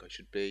I think I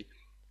should be.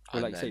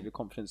 Well, like you say, your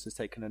confidence has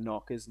taken a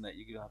knock, isn't it?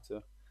 You have to.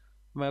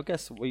 I mean, I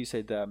guess what you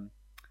said,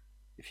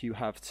 if you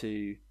have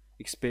to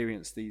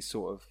experience these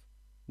sort of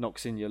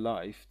knocks in your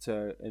life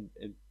for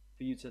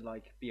you to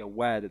like be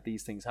aware that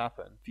these things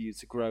happen, for you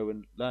to grow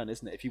and learn,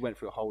 isn't it? If you went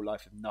through a whole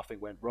life and nothing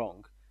went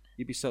wrong,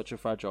 you'd be such a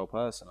fragile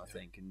person, I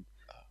think, and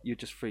you'd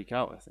just freak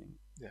out, I think.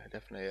 Yeah,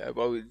 definitely.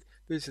 Well,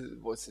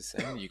 what's the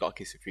saying? You got to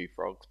kiss a few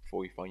frogs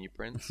before you find your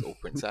prince or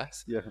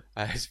princess. Yeah,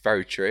 it's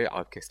very true.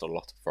 I've kissed a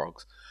lot of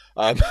frogs.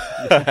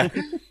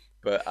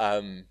 But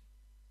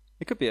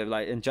it could be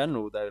like in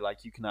general though,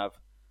 like you can have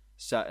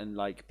certain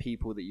like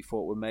people that you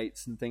thought were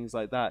mates and things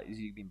like that.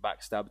 You've been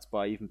backstabbed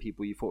by even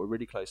people you thought were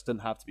really close. It doesn't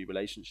have to be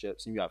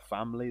relationships. And you have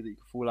family that you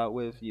can fall out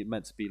with. You're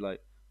meant to be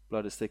like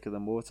blood is thicker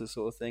than water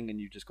sort of thing, and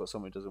you've just got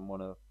someone who doesn't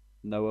want to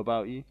know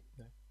about you.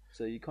 Yeah.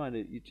 So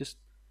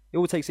it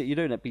all takes it. You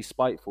don't be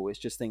spiteful. It's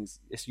just things.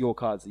 It's your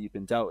cards that you've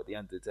been dealt at the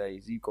end of the day.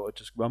 So you've got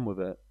to just run with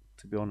it.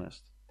 To be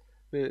honest,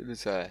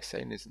 there's a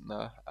saying, isn't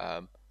there?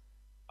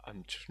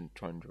 I'm just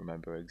trying to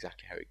remember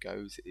exactly how it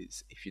goes.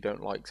 It's if you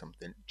don't like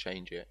something,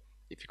 change it.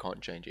 If you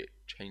can't change it,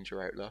 change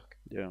your outlook.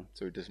 Yeah.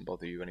 So it doesn't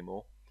bother you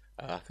anymore.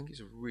 I think it's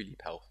a really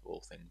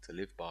powerful thing to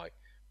live by,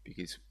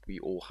 because we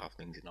all have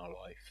things in our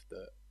life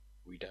that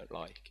we don't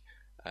like,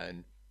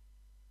 and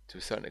to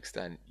a certain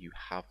extent, you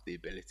have the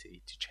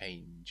ability to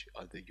change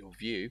either your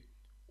view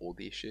or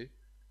the issue.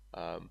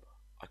 I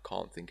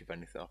can't think of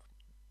anything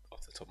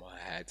off the top of my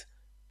head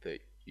that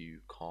you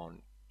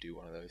can't do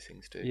one of those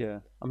things too. Yeah,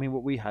 I mean,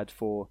 what we had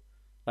for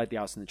like the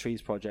House in the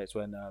Trees project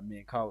when me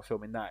and Carl were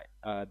filming that,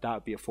 that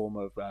would be a form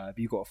of have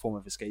you got a form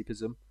of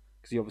escapism,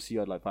 because you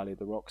had like Valley of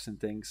the Rocks and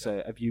things.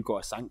 So have you got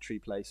a sanctuary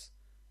place?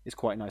 It's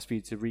quite nice for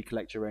you to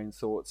recollect your own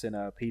thoughts in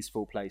a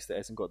peaceful place that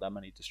hasn't got that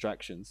many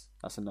distractions.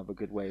 That's another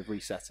good way of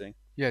resetting.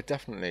 Yeah,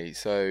 definitely.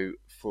 So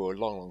for a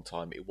long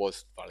time, it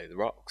was Valley of the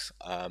Rocks.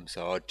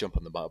 So I'd jump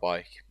on the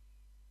motorbike,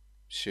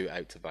 shoot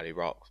out to Valley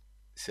Rock,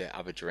 sit,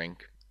 have a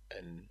drink,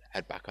 and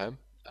head back home.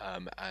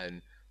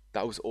 And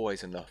that was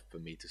always enough for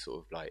me to sort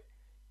of like,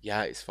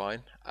 yeah, it's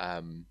fine.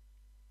 At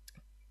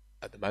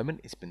the moment,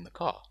 it's been the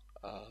car.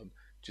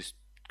 Just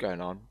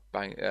going on,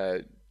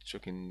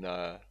 chucking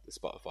the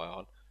Spotify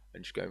on,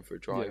 and just going for a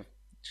drive. Yeah.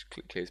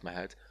 Just clears my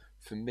head.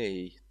 For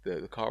me,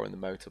 the car and the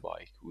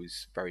motorbike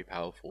was very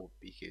powerful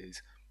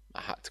because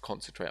I had to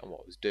concentrate on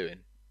what I was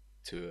doing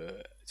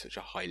to such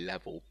a high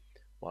level.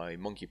 My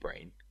monkey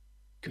brain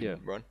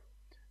couldn't run.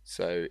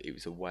 So it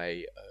was a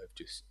way of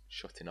just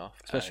shutting off.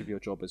 Especially with your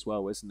job as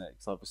well, isn't it?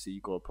 Because obviously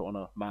you've got to put on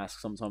a mask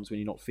sometimes when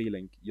you're not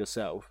feeling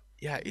yourself.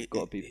 Yeah,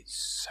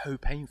 it's so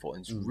painful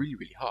and it's really,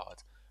 really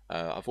hard.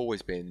 I've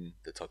always been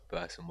the type of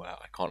person where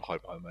I can't hide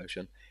my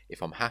emotion.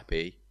 If I'm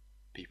happy,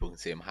 people can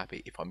see I'm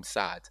happy. If I'm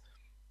sad,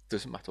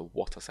 doesn't matter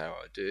what I say or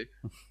I do,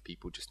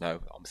 people just know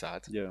I'm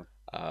sad. Yeah.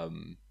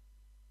 And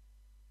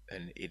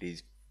it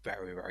is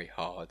very, very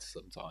hard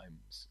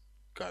sometimes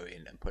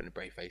going and putting a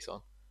brave face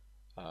on.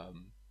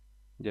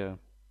 Yeah.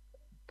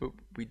 But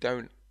we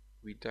don't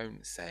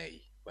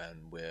say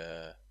when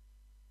we're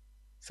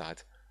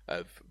sad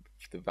for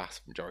the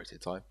vast majority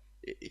of the time.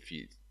 If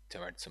you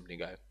turn around to somebody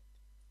and go,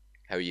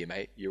 "How are you,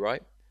 mate? You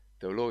right?"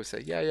 They'll always say,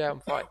 "Yeah, I'm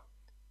fine."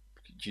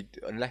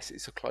 Unless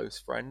it's a close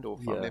friend or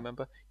family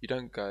member, you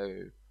don't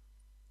go,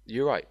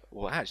 "You're right."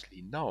 Well,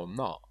 actually, no, I'm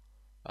not.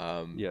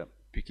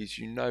 Because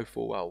you know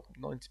full well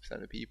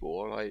 90% of people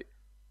are like,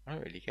 I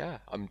don't really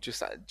care. I'm just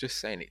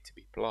saying it to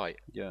be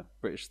polite. Yeah,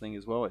 British thing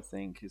as well, I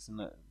think, isn't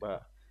it?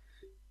 But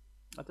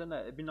I don't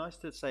know. It'd be nice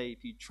to say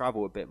if you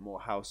travel a bit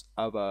more, how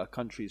other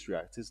countries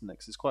react, isn't it?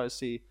 Because it's quite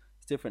it's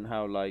different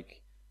how,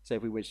 like, say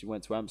if we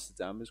went to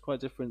Amsterdam, there's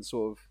quite different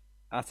sort of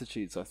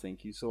attitudes I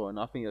think you saw, and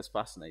I think that's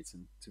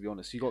fascinating. To be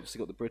honest, you've obviously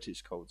got the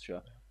British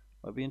culture.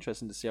 It'd be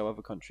interesting to see how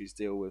other countries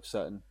deal with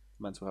certain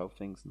mental health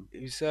things. And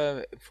it was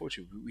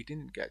unfortunately we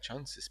didn't get a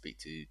chance to speak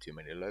to too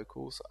many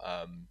locals.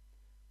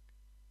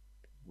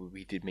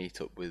 We did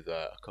meet up with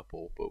a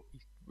couple, but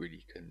we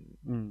really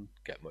couldn't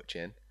get much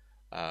in.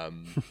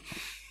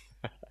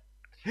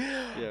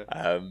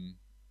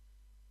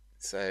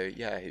 So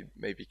yeah,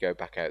 maybe go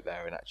back out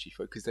there and actually,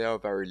 because they are a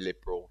very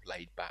liberal,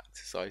 laid-back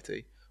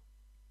society.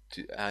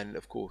 And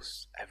of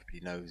course, everybody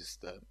knows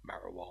that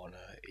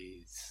marijuana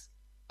is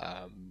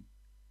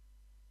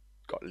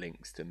got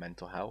links to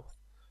mental health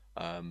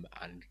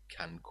and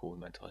can cause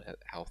mental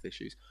health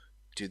issues.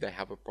 Do they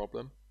have a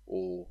problem,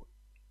 or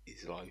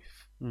is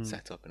life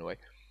set up in a way?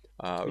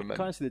 You can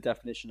kind of see the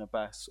definition of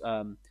best.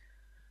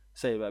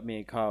 Say about me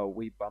and Carl,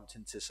 we bumped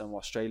into some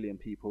Australian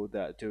people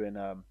that are doing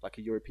like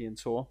a European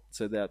tour.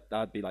 So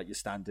that'd be like your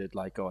standard,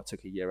 like, oh, I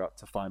took a year up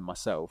to find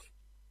myself,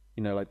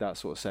 like that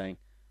sort of saying.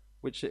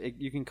 Which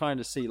you can kind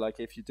of see, like,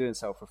 if you're doing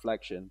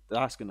self-reflection,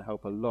 that's going to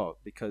help a lot,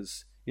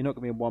 because you're not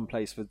going to be in one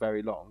place for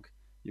very long.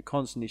 You're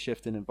constantly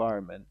shifting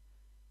environment.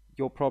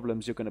 Your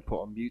problems you're going to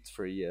put on mute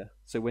for a year.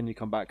 So when you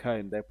come back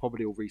home, they'll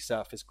probably all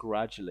resurface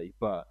gradually.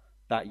 But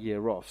that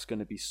year off is going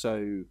to be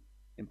so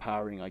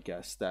empowering, I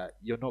guess, that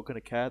you're not going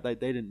to care. They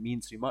didn't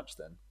mean too much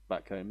then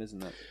back home,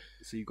 isn't it?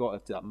 So you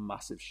got that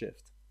massive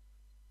shift.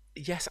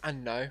 Yes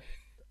and no.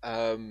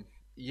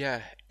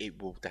 Yeah, it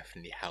will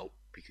definitely help,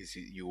 because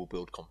you will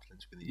build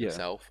confidence within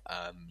yourself.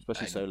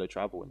 Especially solo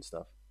travel and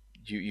stuff.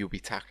 You'll be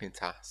tackling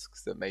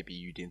tasks that maybe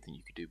you didn't think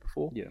you could do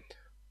before. Yeah.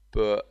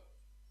 But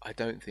I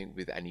don't think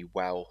with any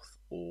wealth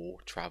or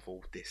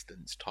travel,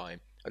 distance, time,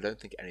 I don't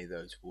think any of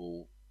those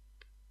will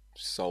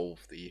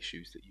solve the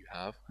issues that you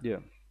have. Yeah.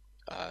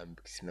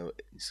 Because in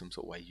some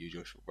sort of way you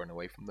just run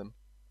away from them.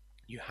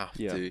 You have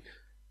to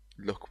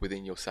look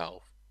within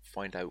yourself,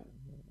 find out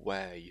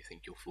where you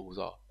think your flaws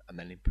are, and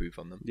then improve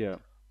on them. Yeah.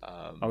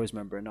 I always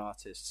remember an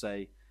artist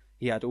say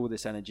he had all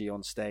this energy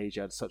on stage, he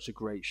had such a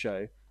great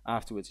show.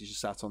 Afterwards, he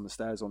just sat on the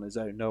stairs on his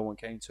own. No one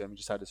came to him. He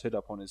just had his hood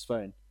up on his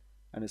phone.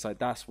 And it's like,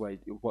 that's what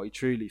he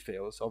truly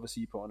feels.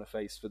 Obviously, you put on a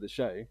face for the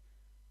show,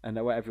 and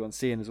what everyone's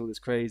seeing is all this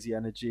crazy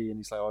energy, and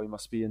he's like, oh, he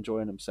must be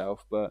enjoying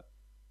himself. But at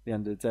the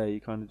end of the day, he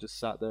kind of just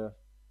sat there.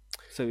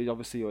 So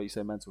obviously, what you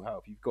say, mental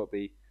health, you've got to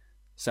be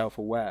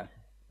self-aware,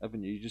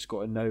 haven't you? You just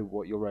got to know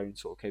what your own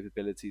sort of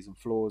capabilities and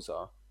flaws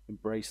are.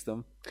 Embrace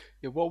them.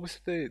 Yeah, what was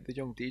the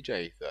young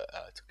DJ that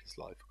took his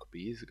life a couple of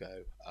years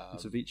ago?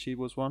 Avicii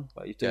was one,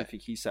 but I don't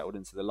think he settled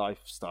into the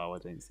lifestyle. I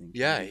don't think.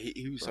 Yeah,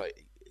 he was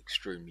like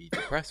extremely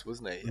depressed,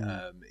 wasn't he?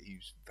 He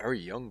was very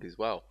young as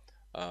well.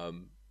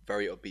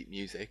 Very upbeat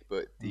music,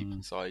 but deep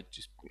inside,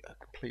 just a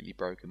completely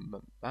broken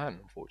man,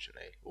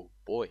 unfortunately, or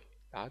boy,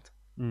 lad.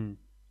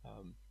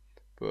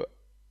 But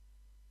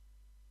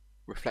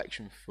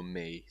reflection for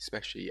me,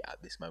 especially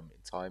at this moment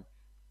in time,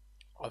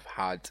 I've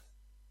had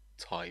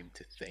time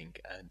to think,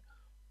 and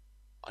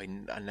I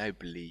now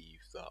believe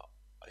that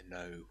I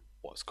know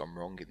what's gone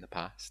wrong in the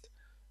past.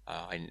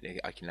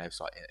 I can now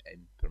start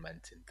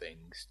implementing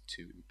things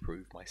to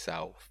improve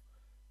myself.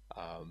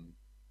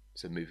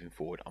 So moving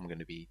forward, I'm going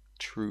to be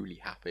truly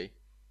happy.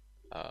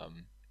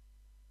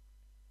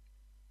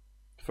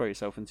 Throw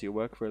yourself into your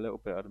work for a little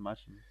bit, I'd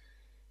imagine.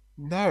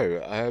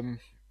 No,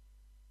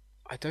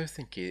 I don't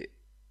think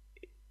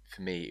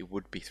for me, it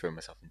would be throwing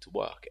myself into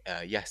work.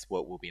 Yes,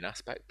 work will be an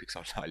aspect because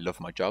I love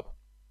my job,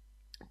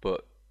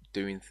 but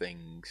doing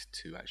things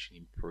to actually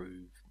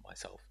improve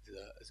myself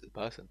as a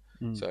person.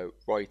 So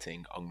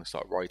writing, I'm going to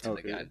start writing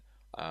again.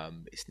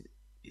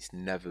 It's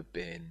never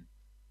been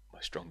my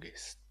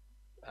strongest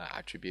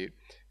attribute.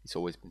 It's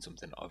always been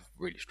something I've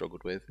really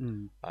struggled with.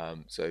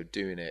 So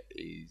doing it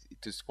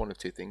does one of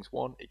two things.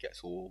 One, it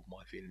gets all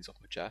my feelings off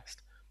my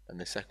chest, and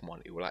the second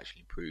one, it will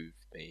actually improve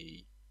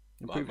me.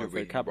 Improve your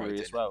vocabulary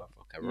as well.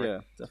 Yeah,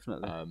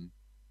 definitely.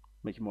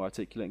 Make you more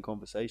articulate in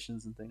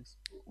conversations and things.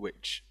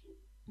 Which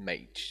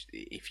makes,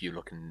 if you're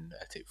looking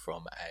at it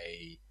from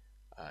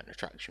an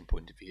attraction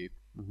point of view,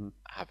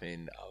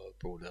 having a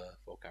broader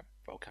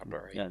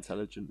vocabulary,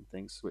 intelligent and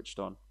things switched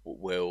on,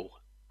 will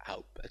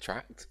help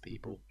attract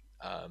people.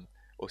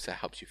 Also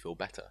helps you feel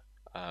better.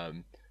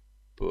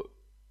 But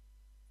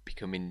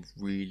becoming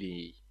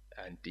really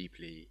and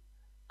deeply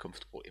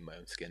comfortable in my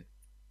own skin.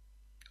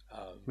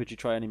 Would you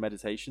try any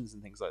meditations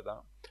and things like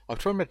that? I've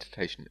tried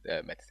meditation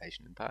in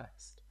the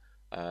past.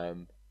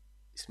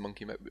 It's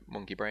monkey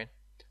brain.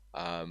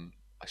 I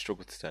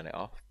struggle to turn it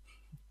off,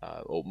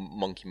 or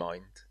monkey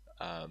mind.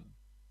 I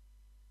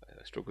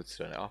struggle to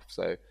turn it off.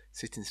 So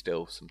sitting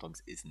still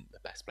sometimes isn't the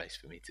best place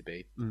for me to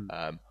be.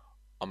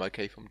 I'm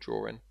okay if I'm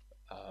drawing.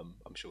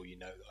 I'm sure you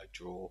know that I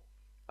draw.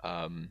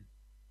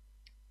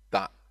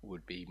 That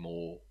would be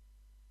more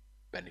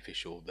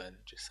beneficial than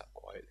just sat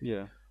quietly.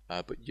 Yeah.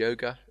 But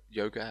yoga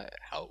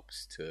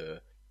helps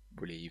to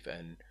relieve,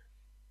 and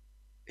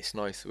it's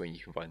nice when you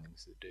can find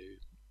things that do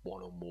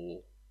one or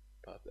more,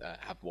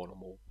 have one or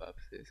more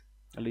purposes.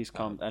 At least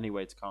any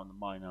way to calm the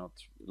mind out.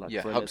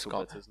 Helps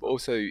calm. But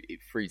also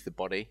it frees the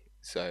body,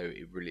 so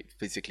it really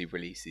physically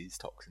releases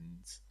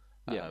toxins.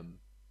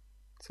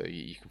 So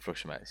you can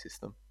flush them out of the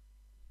system.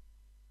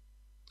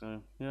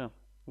 Yeah.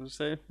 Would you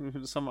say we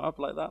could sum it up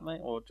like that,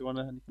 mate? Or do you want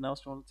anything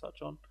else you want to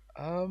touch on?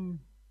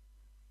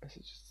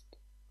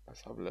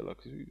 Let's have a little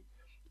look. We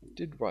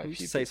did write a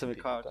few. Say something,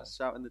 Kyle. Just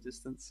shout in the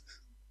distance.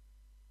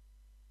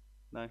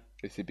 No.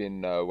 Has he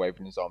been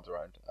waving his arms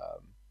around?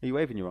 Are you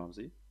waving your arms?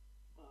 Are you?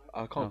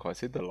 I can't quite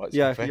see the lights.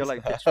 Yeah, you're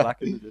like pitch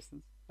black in the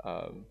distance.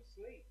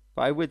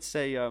 But I would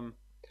say,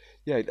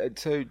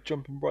 So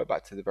jumping right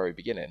back to the very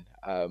beginning,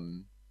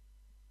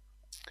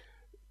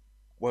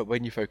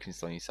 when you're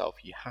focused on yourself,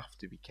 you have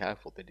to be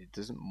careful that it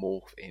doesn't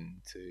morph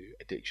into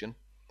addiction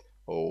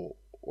or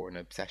an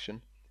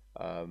obsession.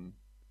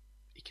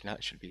 It can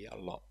actually be a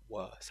lot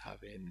worse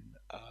having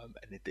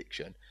an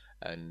addiction,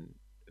 and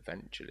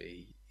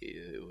eventually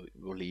it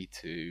will lead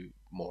to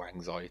more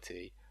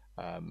anxiety,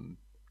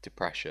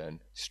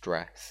 depression,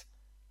 stress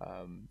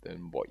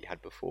than what you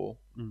had before.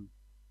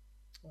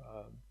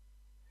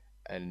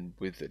 And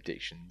with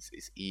addictions,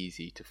 it's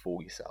easy to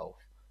fool yourself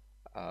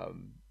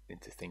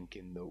into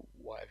thinking that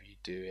whatever you're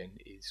doing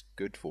is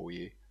good for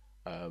you,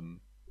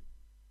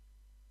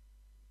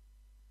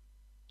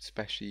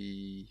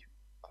 especially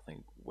I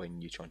think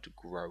when you're trying to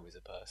grow as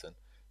a person.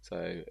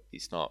 So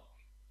it's not,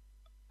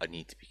 I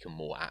need to become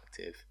more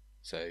active,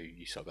 so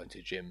you start going to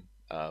the gym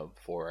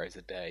 4 hours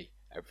a day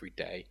every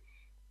day.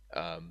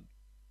 That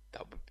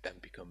would then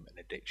become an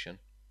addiction,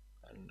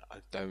 and I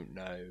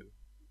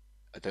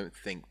don't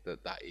think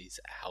that is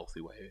a healthy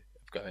way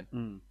of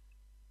going.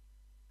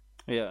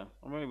 Yeah,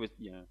 I'm really with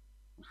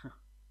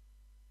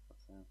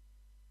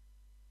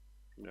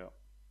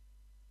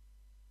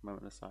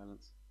Moment of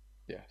silence.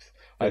 Yes.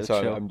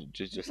 I'm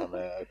just on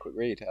a quick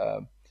read.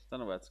 Don't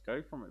know where to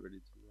go from it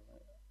really.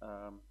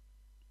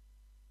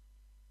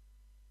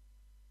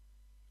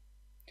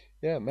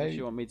 Maybe. If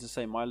you want me to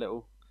say my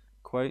little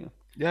quote?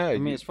 Yeah. I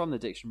mean, it's from the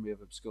Dictionary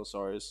of Obscure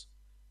Sorrows,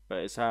 but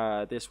it's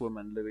this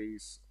woman,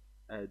 Louise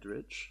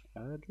Erdrich,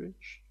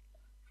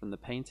 from The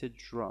Painted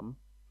Drum.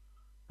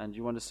 And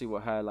you want to see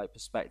what her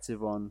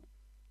perspective on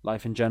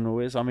life in general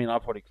is? I mean, I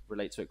probably could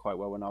relate to it quite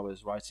well when I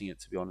was writing it,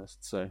 to be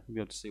honest. So we'll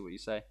be able to see what you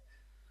say.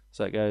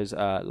 So it goes,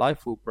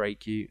 life will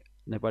break you.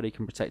 Nobody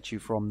can protect you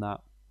from that.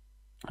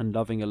 And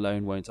loving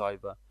alone won't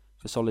either.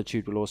 For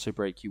solitude will also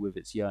break you with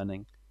its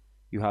yearning.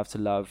 You have to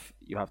love.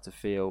 You have to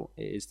feel.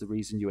 It is the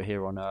reason you are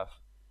here on earth.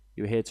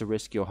 You are here to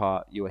risk your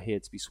heart. You are here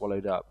to be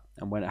swallowed up.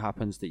 And when it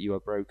happens that you are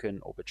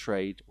broken or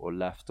betrayed or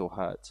left or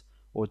hurt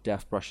or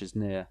death brushes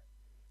near,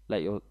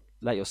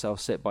 let yourself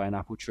sit by an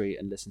apple tree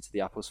and listen to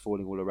the apples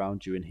falling all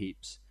around you in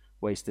heaps,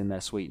 wasting their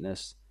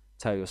sweetness.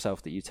 Tell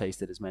yourself that you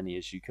tasted as many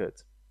as you could.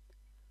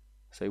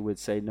 So he would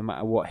say no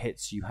matter what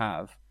hits you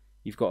have,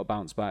 you've got to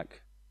bounce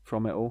back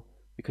from it all,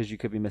 because you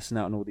could be missing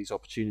out on all these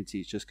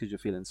opportunities just because you're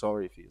feeling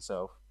sorry for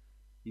yourself.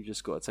 You've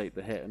just got to take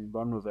the hit and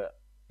run with it.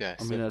 Yeah,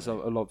 I mean, it's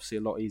obviously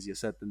a lot easier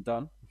said than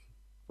done.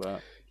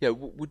 But yeah,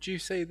 would you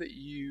say that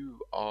you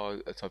are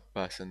a type of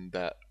person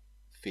that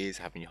fears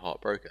having your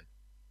heart broken?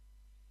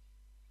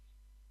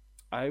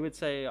 I would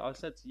say, I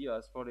said to you,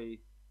 that's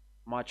probably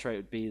my trait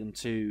would be them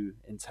too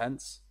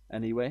intense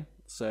anyway.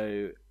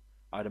 So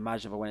I'd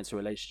imagine if I went into a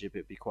relationship,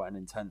 it'd be quite an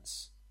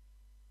intense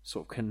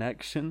sort of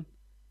connection,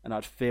 and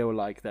I'd feel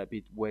like that'd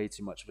be way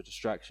too much of a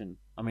distraction.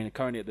 I mean,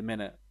 currently at the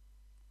minute,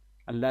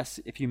 unless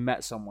if you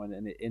met someone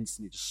and it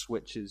instantly just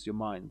switches your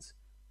mind,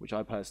 which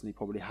I personally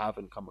probably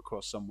haven't come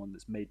across someone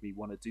that's made me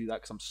want to do that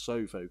because I'm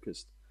so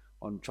focused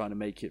on trying to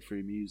make it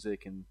through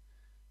music and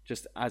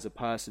just as a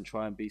person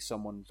try and be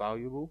someone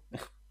valuable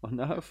on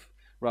earth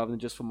rather than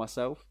just for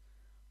myself.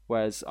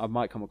 Whereas I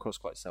might come across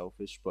quite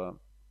selfish, but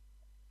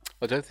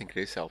I don't think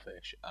it is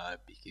selfish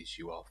because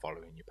you are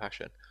following your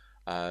passion.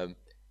 Um,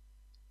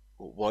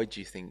 why do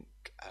you think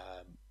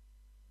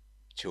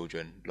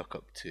children look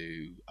up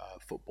to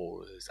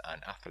footballers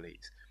and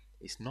athletes?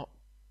 It's not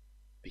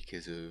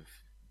because of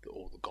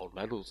all the gold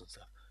medals and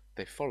stuff.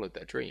 They followed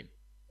their dream.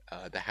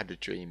 They had a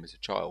dream as a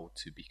child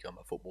to become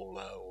a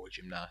footballer or a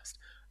gymnast,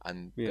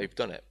 and they've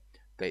done it.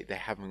 They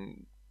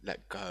haven't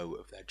let go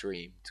of their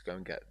dream to go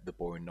and get the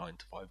boring 9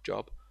 to 5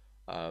 job.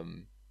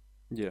 And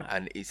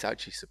it's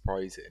actually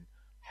surprising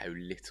how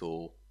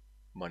little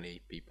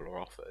money people are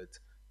offered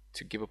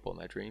to give up on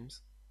their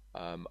dreams.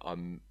 I'm,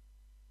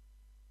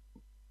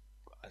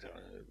 I don't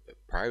know,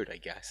 proud, I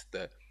guess,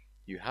 that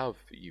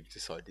you've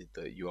decided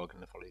that you are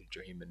going to follow your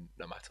dream, and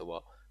no matter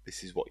what,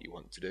 this is what you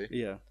want to do.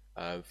 yeah,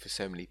 For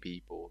so many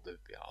people, they'll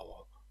be, oh,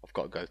 well, I've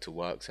got to go to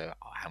work, so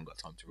I haven't got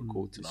time to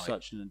record tonight. It's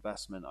such an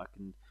investment.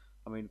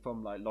 I mean,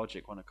 from like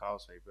Logic, one of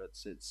Carl's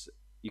favorites, it's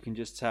you can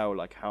just tell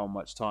like how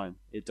much time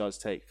it does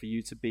take for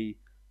you to be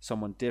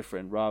someone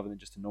different rather than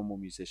just a normal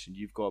musician.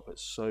 You've got to put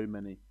so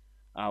many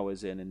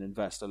hours in and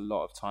invest a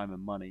lot of time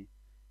and money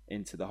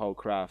into the whole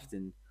craft,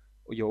 and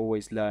you're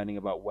always learning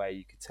about where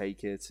you could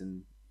take it.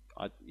 And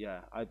I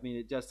mean,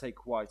 it does take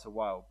quite a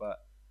while, but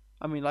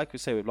I mean, like we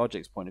say with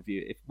Logic's point of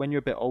view, if when you're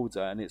a bit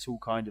older and it's all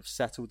kind of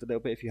settled a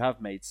little bit, if you have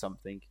made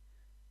something,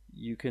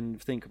 you can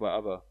think about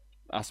other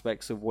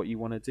aspects of what you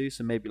want to do.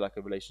 So maybe like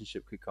a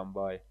relationship could come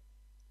by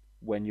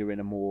when you're in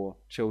a more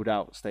chilled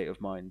out state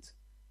of mind,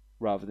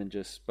 rather than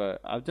just.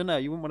 But I don't know,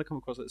 you wouldn't want to come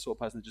across like the sort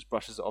of person that just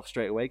brushes it off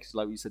straight away because,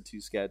 like you said,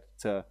 too scared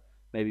to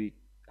maybe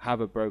have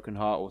a broken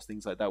heart or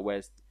things like that,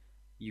 where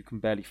you can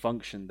barely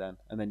function then,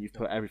 and then you've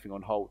put everything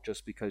on hold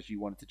just because you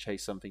wanted to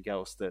chase something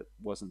else that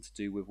wasn't to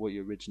do with what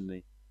you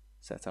originally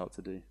set out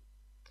to do.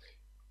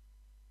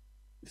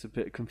 It's a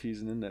bit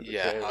confusing, isn't it?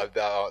 Yeah,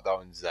 that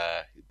one's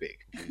a bit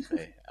confusing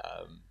me.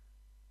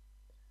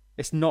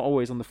 It's not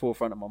always on the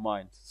forefront of my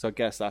mind, so I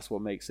guess that's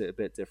what makes it a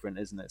bit different,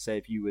 isn't it? Say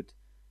if you would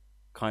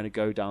kind of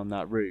go down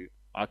that route,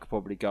 I could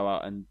probably go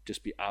out and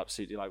just be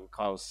absolutely like what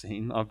Kyle's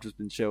seen. I've just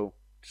been chill,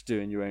 just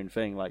doing your own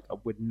thing. Like I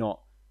would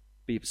not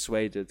be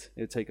persuaded.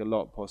 It'd take a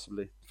lot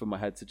possibly for my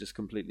head to just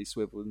completely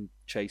swivel and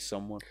chase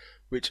someone.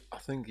 Which I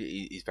think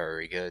is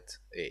very good.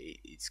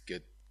 It's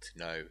good to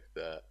know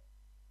that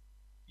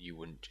you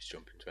wouldn't just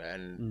jump into it,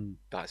 and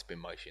that's been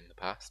my issue in the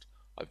past.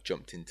 I've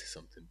jumped into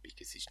something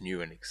because it's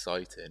new and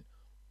exciting,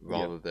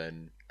 rather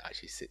than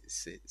actually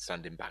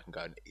standing back and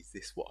going, is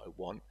this what I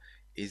want?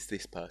 Is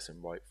this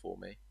person right for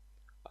me?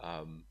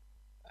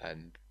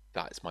 And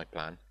that's my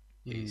plan,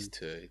 is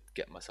to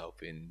get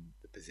myself in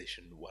the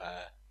position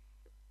where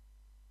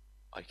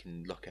I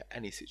can look at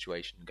any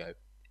situation and go,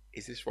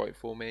 is this right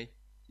for me?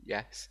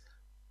 Yes,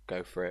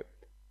 go for it.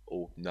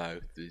 Or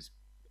no, there's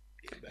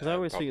because I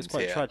always think it's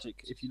quite tragic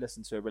if you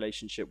listen to a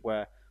relationship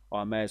where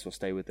I may as well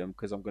stay with them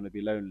because I'm going to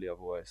be lonely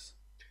otherwise.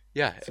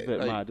 Yeah, it's a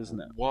bit mad, isn't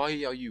it?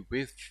 Why are you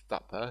with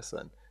that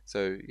person?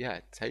 So yeah,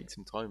 take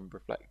some time and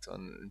reflect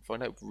on and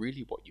find out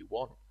really what you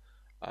want,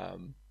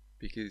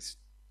 because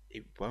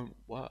it won't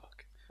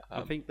work.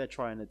 I think they're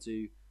trying to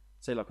do,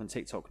 say like on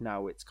TikTok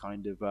now, it's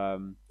kind of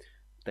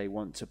they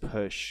want to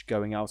push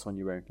going out on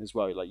your own as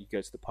well. Like you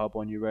go to the pub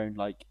on your own.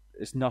 Like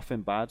it's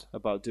nothing bad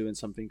about doing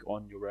something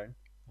on your own.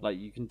 Like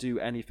you can do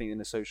anything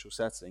in a social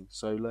setting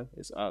solo.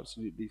 It's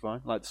absolutely fine.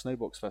 Like the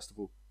Snowbox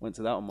Festival, went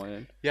to that on my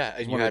own. Yeah,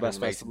 and it's one of the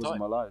best festivals of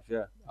my life.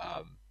 Yeah,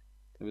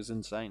 it was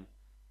insane.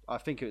 I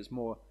think it was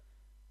more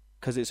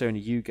because it's only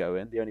you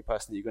going. The only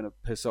person that you're going to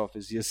piss off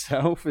is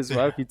yourself as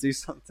well if you do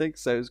something.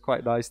 So it was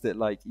quite nice that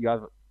like you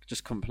have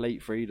just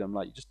complete freedom.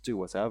 Like you just do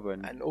whatever.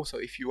 And also,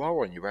 if you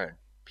are on your own,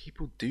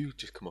 people do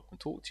just come up and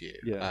talk to you.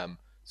 Yeah.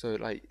 So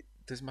like,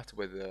 it doesn't matter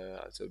whether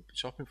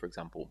shopping, for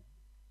example.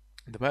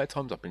 The amount of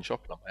times I've been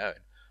shopping on my own,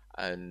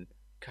 and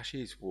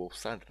cashiers will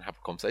stand and have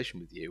a conversation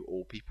with you,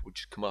 or people will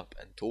just come up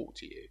and talk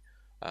to you,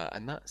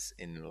 and that's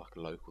in like a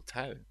local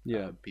town.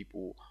 Yeah.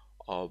 People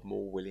are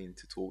more willing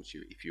to talk to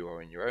you if you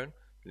are on your own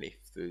than if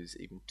there's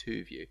even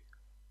two of you.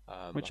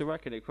 Which I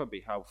reckon it could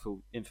be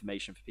helpful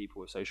information for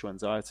people with social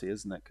anxiety,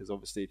 isn't it? Because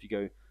obviously, if you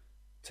go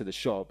to the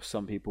shop,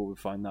 some people would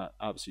find that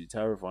absolutely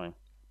terrifying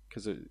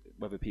because of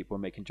whether people are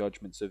making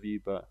judgments of you.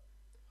 But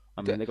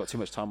I mean, they've got too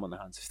much time on their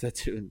hands if they're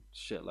doing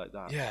shit like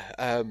that.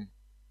 Yeah.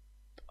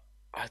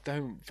 I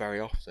don't very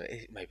often.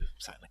 Maybe I'm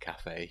sat in a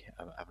cafe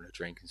having a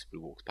drink and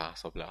somebody walks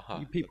past, I'll be like,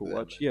 you people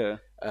watch, yeah.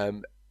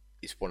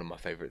 It's one of my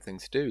favourite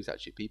things to do is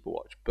actually people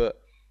watch,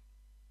 but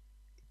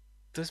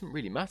it doesn't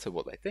really matter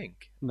what they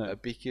think. No.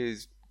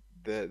 Because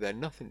they're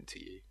nothing to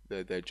you.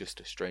 They're just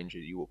a stranger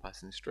you walk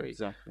past in the street.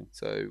 Exactly.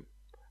 So,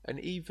 and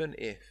even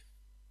if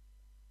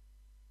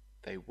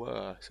they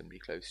were somebody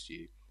close to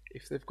you,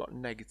 if they've got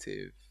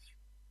negative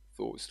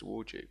thoughts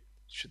towards you,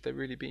 should they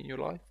really be in your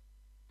life?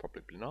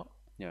 Probably not.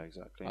 Yeah,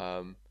 exactly.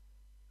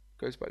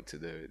 Goes back to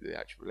the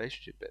actual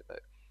relationship bit, that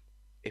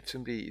if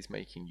somebody is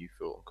making you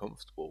feel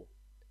uncomfortable,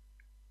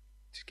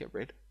 just get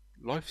rid.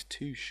 Life's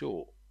too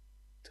short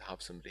to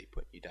have somebody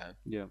putting you down.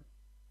 Yeah.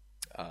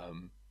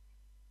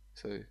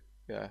 So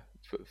yeah,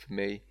 for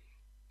me,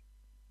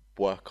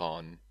 work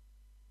on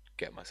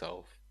getting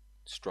myself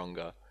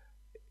stronger,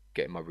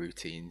 getting my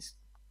routines,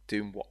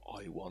 doing what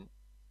I want,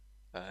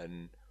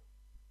 and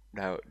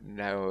now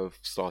I've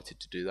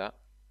started to do that.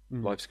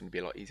 Life's going to be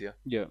a lot easier.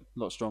 Yeah, a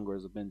lot stronger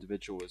as an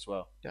individual as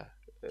well. Yeah,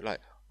 like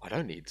I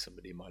don't need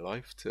somebody in my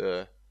life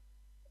to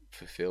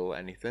fulfill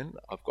anything.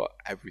 I've got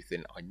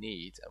everything I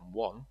need and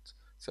want.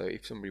 So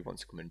if somebody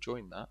wants to come and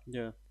join that,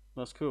 yeah,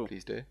 that's cool.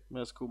 Please do.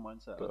 That's a cool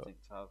mindset, I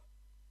think, to have.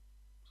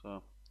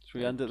 So, should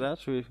we Yeah, end it there?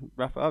 Should we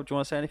wrap it up? Do you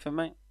want to say anything,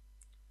 mate?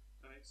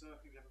 I think so. I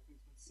think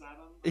everything's been said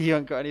on that. You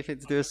haven't got anything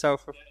to do with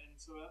self. Get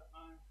into it.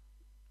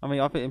 I mean,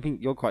 I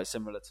think you're quite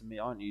similar to me,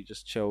 aren't you?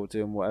 Just chill,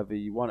 doing whatever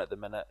you want at the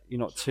minute. You're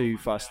not too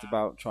fussed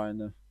about trying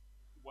to.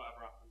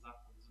 Whatever happens,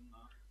 happens, isn't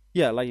that?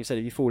 Yeah, like you said,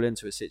 if you fall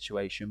into a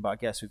situation, but I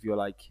guess if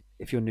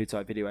you're new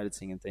to video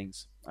editing and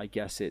things, I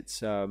guess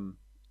it's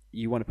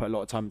you want to put a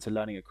lot of time into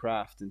learning a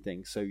craft and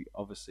things. So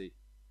obviously,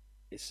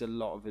 it's a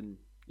lot of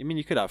I mean,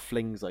 you could have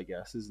flings, I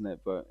guess, isn't it?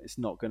 But it's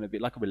not going to be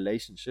like a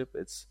relationship.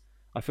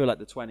 I feel like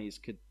the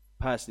 20s could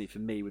personally for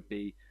me would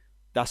be.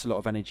 That's a lot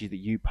of energy that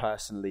you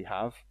personally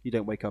have. You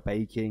don't wake up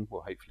aching.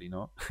 Well, hopefully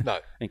not. No.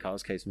 In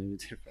Carl's case, maybe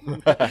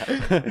different.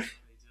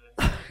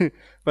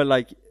 But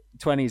like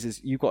 20s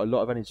is you've got a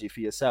lot of energy for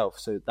yourself.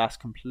 So that's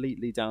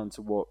completely down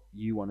to what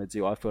you want to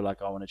do. I feel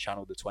like I want to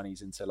channel the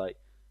 20s into like,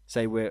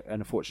 say we're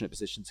in a fortunate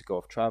position to go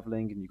off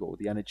traveling and you've got all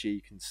the energy.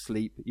 You can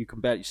sleep. You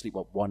can barely sleep,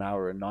 1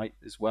 hour a night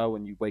as well.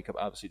 And you wake up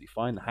absolutely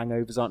fine. The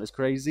hangovers aren't as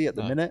crazy at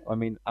the minute. I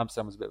mean,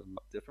 Amsterdam was a bit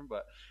different,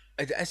 but...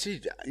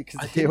 Actually, you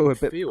can I deal didn't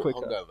a bit feel quicker.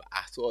 hungover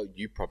at all.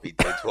 You probably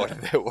did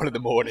one of the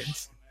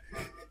mornings.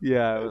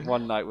 Yeah,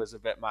 one night was a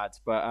bit mad,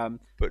 but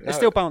But it no.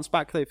 still bounced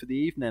back though for the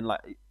evening. Like,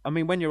 I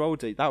mean, when you're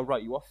older, that'll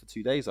write you off for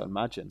 2 days, I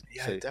imagine.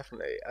 Yeah, So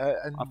definitely.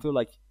 And I feel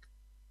like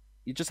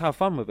you just have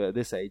fun with it at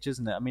this age,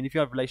 isn't it? I mean, if you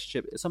have a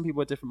relationship, some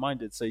people are different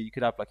minded, so you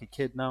could have like a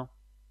kid now,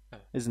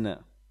 isn't it?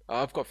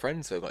 I've got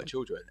friends who've got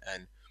children,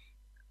 and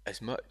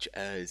as much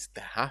as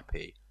they're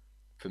happy,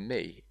 for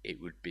me,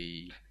 it would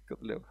be... Got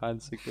the little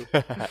hand signal.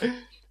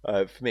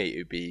 for me, it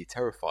would be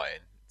terrifying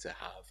to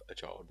have a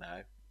child now.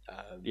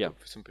 Yeah. But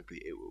for some people,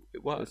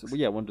 it works. Well,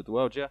 yeah, wonder the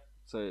world, yeah.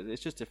 So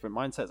it's just different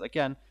mindsets.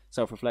 Again,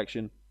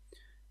 self-reflection.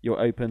 You're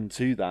open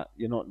to that.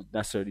 You're not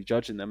necessarily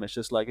judging them. It's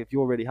just like, if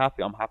you're really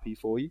happy, I'm happy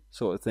for you,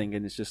 sort of thing.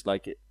 And it's just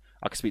like,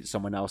 I could speak to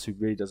someone else who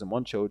really doesn't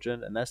want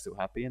children, and they're still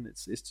happy. And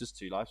it's just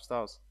two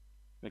lifestyles.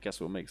 I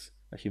guess what makes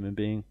a human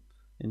being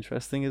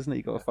interesting, isn't it?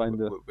 You got to find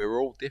We're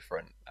all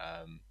different.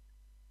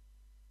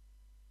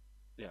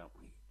 Yeah,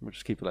 we'll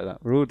just keep it like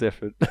that. We're all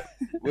different.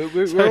 We're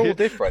all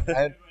different.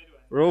 And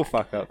we're all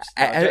fuck ups.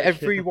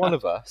 every one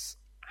of us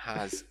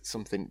has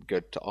something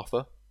good to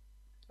offer.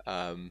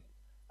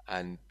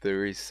 And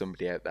there is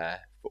somebody out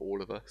there for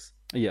all of us.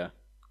 Yeah,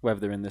 whether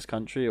they're in this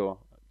country or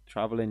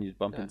traveling, you'd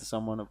bump into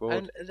someone abroad.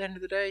 And at the end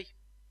of the day,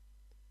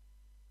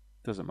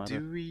 doesn't matter.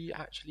 do we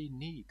actually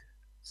need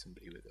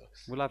somebody with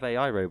us? We'll have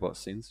AI robots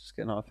soon. So just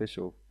get an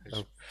artificial.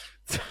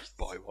 Just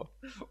buy one.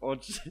 Or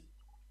just,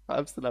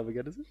 Amsterdam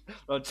again, is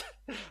it?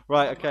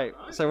 Right. Okay.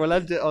 So we'll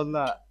end it on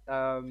that.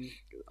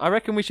 I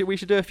reckon we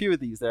should do a few of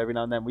these there every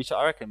now and then.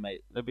 I reckon,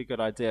 mate, that'd be a good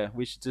idea.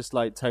 We should just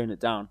like tone it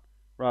down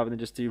rather than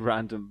just do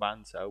random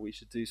banter. We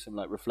should do some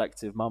like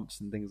reflective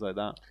months and things like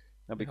that.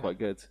 That'd be quite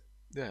good.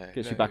 Yeah,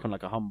 Gets you back on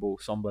like a humble,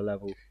 somber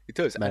level. It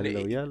does, and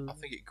Mellow, I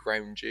think it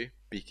grounds you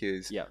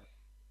because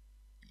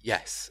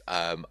yes,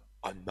 I'm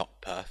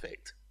not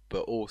perfect,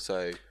 but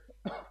also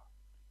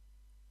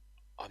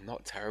I'm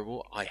not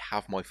terrible. I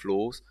have my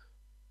flaws,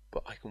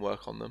 but I can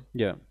work on them.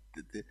 Yeah.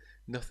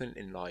 Nothing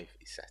in life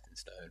is set in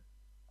stone.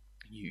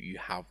 You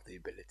have the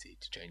ability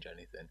to change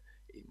anything.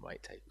 It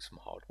might take some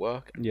hard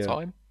work and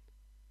time,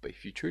 but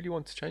if you truly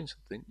want to change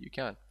something, you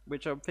can.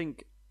 Which I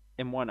think,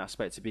 in one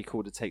aspect, it'd be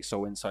cool to take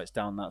SoulInsights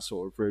down that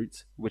sort of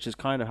route, which is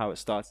kind of how it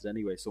started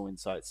anyway,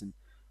 SoulInsights. And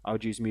I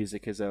would use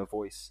music as a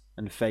voice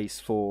and face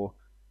for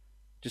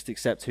just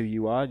accept who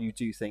you are. You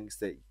do things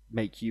that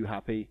make you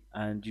happy,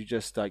 and you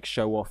just like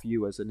show off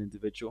you as an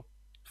individual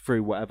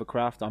through whatever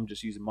craft. I'm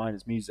just using mine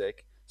as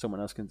music.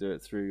 Someone else can do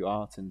it through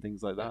art and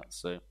things like that.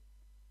 So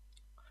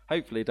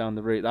hopefully down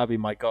the route, that'd be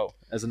my goal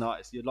as an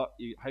artist.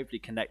 You hopefully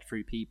connect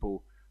through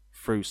people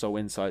through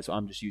SoulInsights. So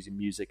I'm just using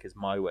music as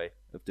my way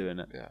of doing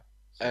it. Yeah.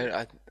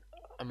 And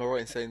am I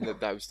right in saying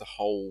that was the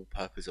whole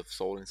purpose of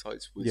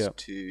SoulInsights was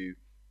to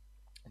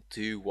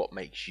do what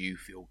makes you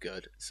feel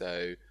good?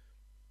 So,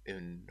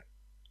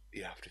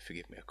 you have to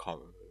forgive me, I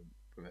can't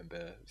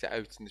remember. Was it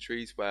Out in the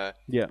Trees where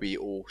we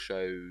all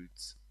showed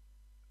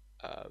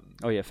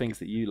Oh yeah, things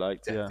that you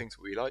liked. Yeah. things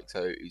that we liked.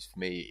 So it was, for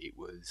me, it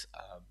was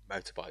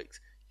motorbikes.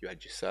 You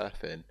had your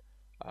surfing.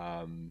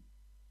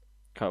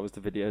 That was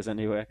the videos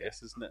anyway, I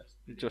guess, isn't it?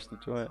 You just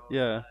enjoy it.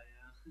 Yeah.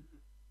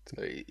 So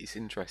it's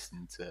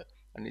interesting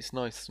and it's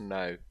nice to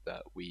know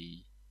that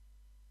we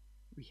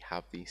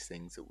have these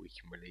things that we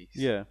can release.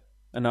 Yeah.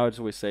 And I would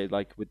always say,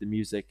 like, with the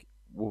music,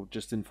 we'll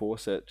just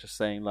enforce it, just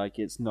saying, like,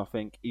 it's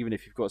nothing, even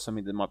if you've got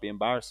something that might be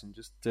embarrassing,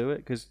 just do it,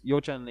 because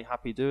you're generally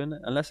happy doing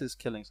it, unless it's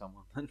killing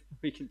someone, then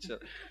we can chill,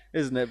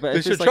 isn't it? But We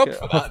it's should just job like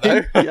for that,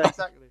 though. Yeah,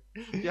 exactly.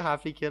 You're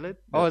happy killing?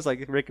 I was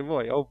like Rick and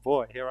Morty, oh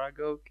boy, here I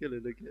go,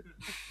 killing again.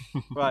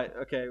 Right,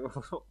 okay,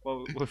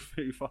 we'll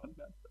move on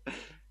then.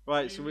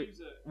 Right, so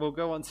we'll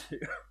go on to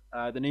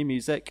the new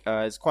music.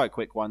 It's quite a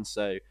quick one,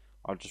 so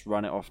I'll just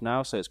run it off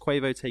now. So it's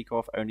Quavo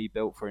Takeoff, Only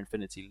Built for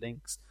Infinity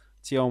Links.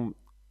 Tion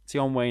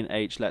Wayne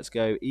H, Let's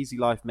Go, Easy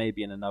Life,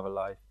 Maybe in Another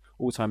Life,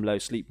 All Time Low,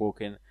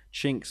 Sleepwalking,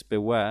 Chinks,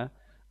 Beware,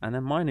 and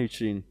then my new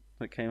tune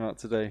that came out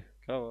today.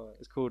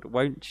 It's called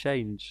Won't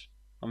Change.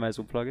 I may as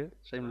well plug it.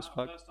 Shameless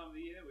plug. First time of the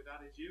year we've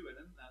added you in,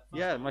 isn't it?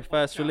 Yeah, my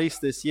first release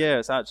this year.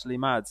 It's actually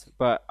mad,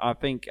 but I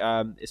think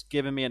it's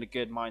given me in a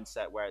good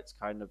mindset where it's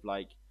kind of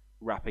like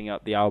wrapping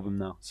up the album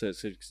now, so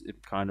it's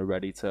kind of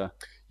ready to.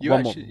 You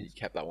actually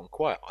kept that one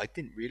quiet. I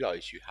didn't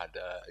realise you had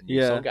a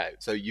new song out,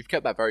 so you've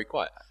kept that very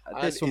quiet.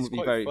 This one it's would be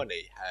quite very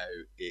funny how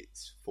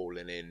it's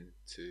fallen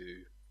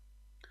into.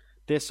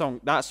 This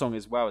song, that song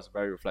as well, is a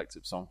very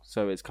reflective song.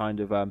 So it's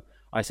kind of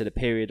I said a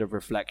period of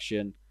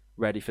reflection,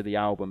 ready for the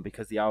album,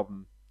 because the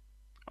album.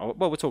 Well,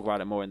 we'll talk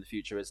about it more in the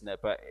future, isn't it?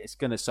 But it's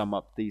going to sum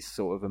up these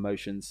sort of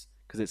emotions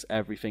because it's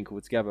everything all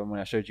together. And when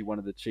I showed you one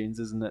of the tunes,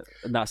 isn't it?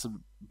 And that's a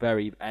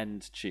very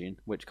end tune,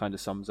 which kind of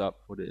sums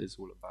up what it is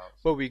all about.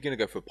 Well, we're going to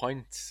go for a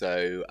pint, so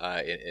in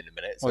a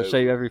minute. So I'll show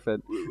you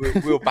everything.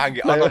 We'll bang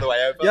it on the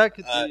way over. Yeah, I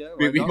could do, yeah,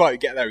 we might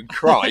get there and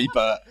cry,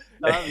 but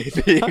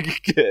it'd be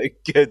a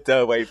good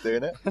way of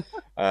doing it.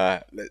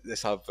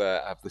 Let's have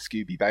the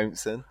Scooby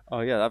bouncing. Oh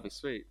yeah, that'd be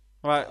sweet.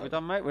 All right, we're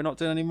done, mate. We're not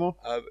doing any more.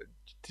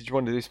 Did you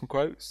want to do some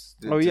quotes?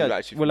 Oh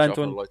yeah, we'll end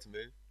on.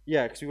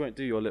 Yeah, because we won't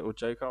do your little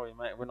joke, are we,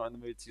 mate? We're not in the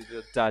mood to do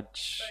a dad.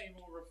 Very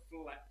more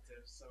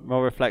reflective. So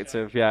more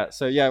reflective, yeah.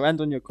 So yeah, we'll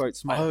end on your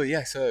quotes, mate. Oh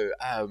yeah, so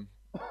I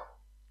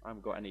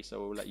haven't got any, so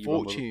we'll let you.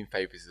 Fortune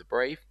favours the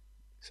brave,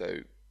 so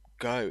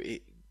go.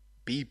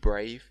 Be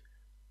brave.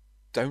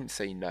 Don't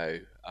say no.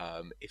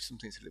 If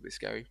something's a little bit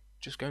scary,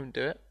 just go and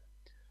do it.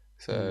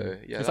 So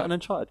yeah, is that an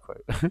Uncharted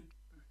quote?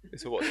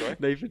 It's a what? Sorry,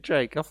 Nathan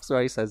Drake. Officer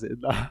A says it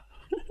in that.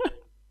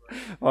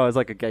 Oh, it's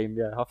like a game,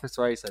 yeah.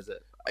 Officer A says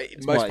it.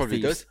 It most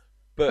probably does,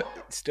 but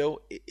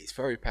still, it's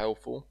very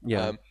powerful.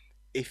 Yeah.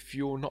 If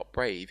you're not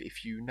brave,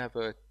 if you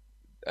never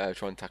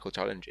try and tackle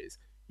challenges,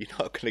 you're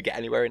not going to get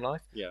anywhere in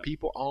life. Yeah.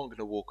 People aren't going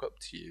to walk up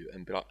to you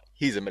and be like,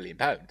 "Here's £1 million."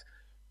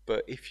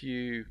 But if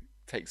you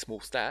take small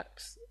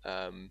steps,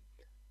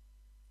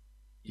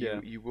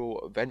 you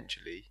will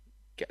eventually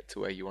get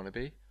to where you want to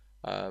be.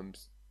 So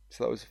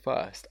that was the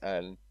first,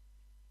 and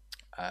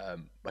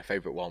my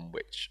favourite one,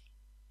 which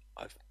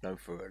I've known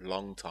for a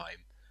long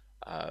time,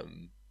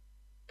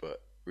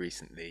 but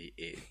recently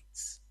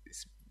it's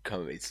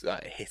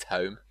hit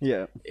home.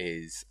 Yeah,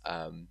 is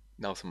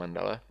Nelson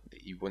Mandela.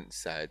 He once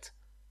said,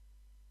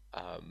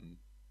 he's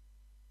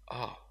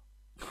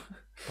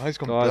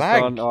gone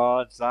blank.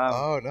 Oh, damn.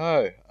 Oh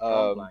no,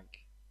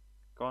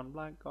 Gone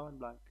blank. Gone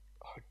blank.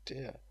 Oh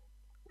dear,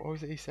 what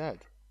was it he said?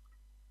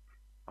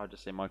 I'll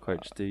just say my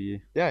quote. Just do you?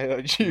 Yeah,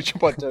 you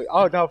jump on to.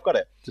 Oh no, I've got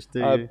it. Just do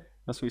you.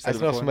 That's what we said.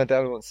 As Nelson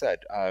Mandela once said,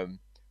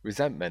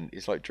 resentment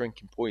is like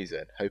drinking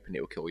poison, hoping it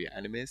will kill your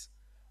enemies.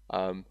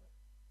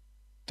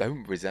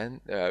 Don't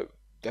resent.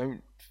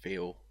 Don't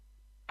feel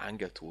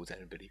anger towards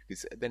anybody,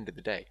 because at the end of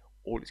the day,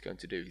 all it's going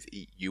to do is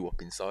eat you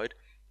up inside.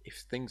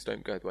 If things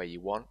don't go the way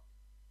you want,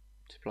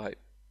 just be like,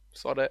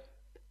 sod it,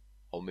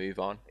 I'll move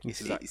on.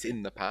 It's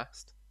in the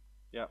past.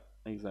 Yeah,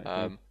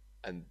 exactly.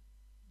 And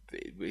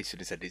we should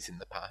have said it's in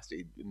the past.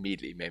 It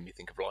immediately made me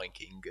think of Lion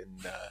King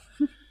and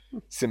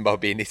Simba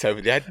being hit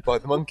over the head by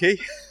the monkey.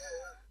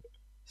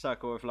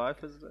 Circle of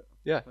life, isn't it?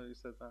 Yeah. Who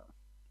said that?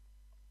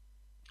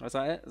 Is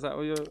that it? Is that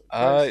all your?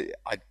 I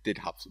did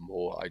have some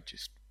more.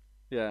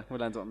 Yeah,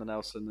 we'll end it on the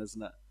Nelson,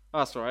 isn't it?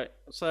 That's all right.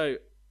 So,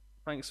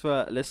 thanks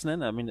for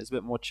listening. I mean, it's a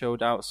bit more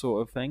chilled out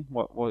sort of thing.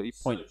 What are you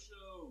point?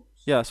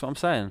 Yeah, that's what I'm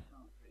saying.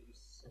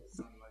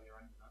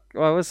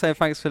 Well, I was saying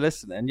thanks for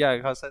listening.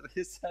 Yeah,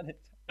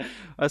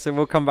 I said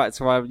we'll come back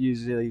to our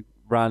usually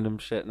random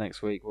shit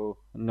next week. We'll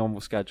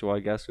normal schedule, I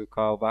guess, with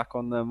Kyle back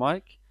on the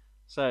mic.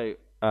 So,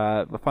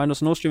 find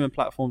us on all streaming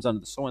platforms under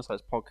the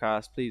SoulInsights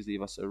podcast. Please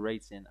leave us a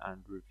rating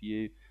and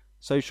review.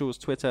 Socials,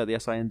 Twitter, the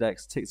SI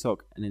Index,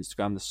 TikTok and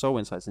Instagram, the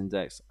SoulInsights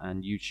Index,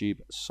 and YouTube,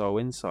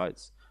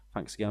 SoulInsights.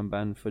 Thanks again,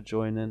 Ben, for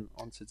joining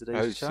on to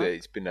today's chat.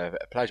 It's been a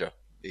pleasure.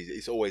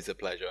 It's always a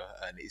pleasure,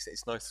 and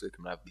it's nice to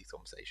come and have these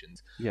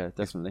conversations. Yeah,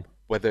 definitely.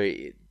 Whether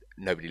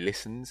nobody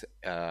listens,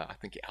 I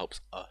think it helps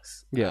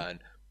us. Yeah. And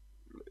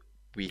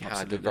we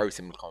had a very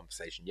similar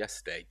conversation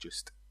yesterday,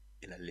 just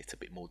in a little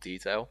bit more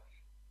detail.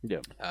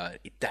 Yeah.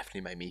 It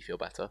definitely made me feel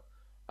better.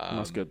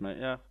 That's good, mate.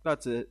 Yeah,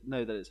 glad to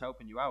know that it's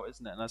helping you out,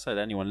 isn't it? And I said,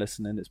 anyone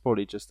listening, it's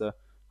probably just a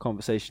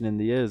conversation in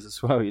the ears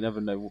as well. You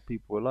never know what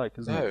people are like,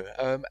 isn't it?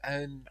 No,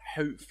 and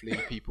hopefully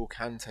people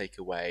can take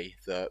away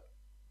that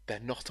they're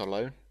not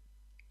alone.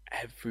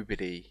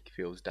 Everybody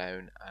feels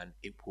down, and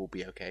it will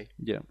be okay.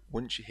 Yeah,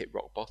 Once you hit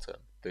rock bottom,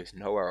 there's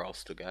nowhere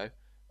else to go,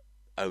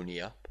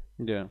 only up.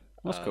 yeah,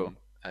 that's cool.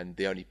 And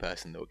the only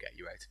person that will get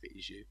you out of it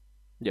is you.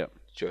 Yeah,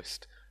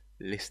 Just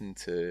listen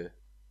to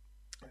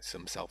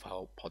some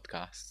self-help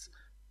podcasts,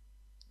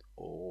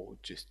 or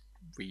just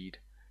read.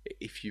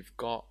 If you've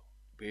got,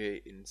 we're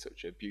in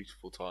such a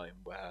beautiful time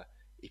where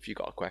if you've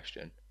got a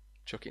question,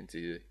 chuck it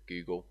into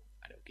Google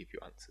and it'll give you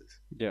answers.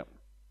 yeah.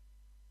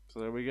 So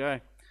there we go.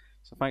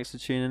 So thanks for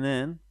tuning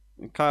in.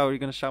 And Kyle, are you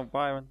going to shout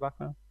bye in the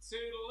background?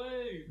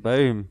 Toodaloo!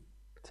 Boom.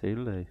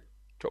 Toodaloo.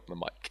 Drop the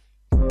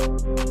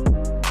mic.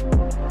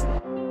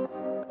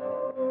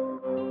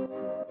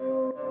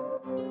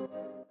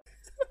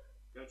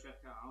 Go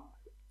check out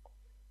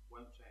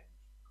Won't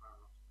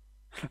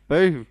Change.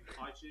 Boom.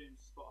 iTunes,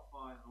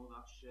 Spotify, and all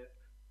that shit.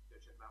 Go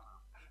check that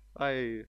out. Bye.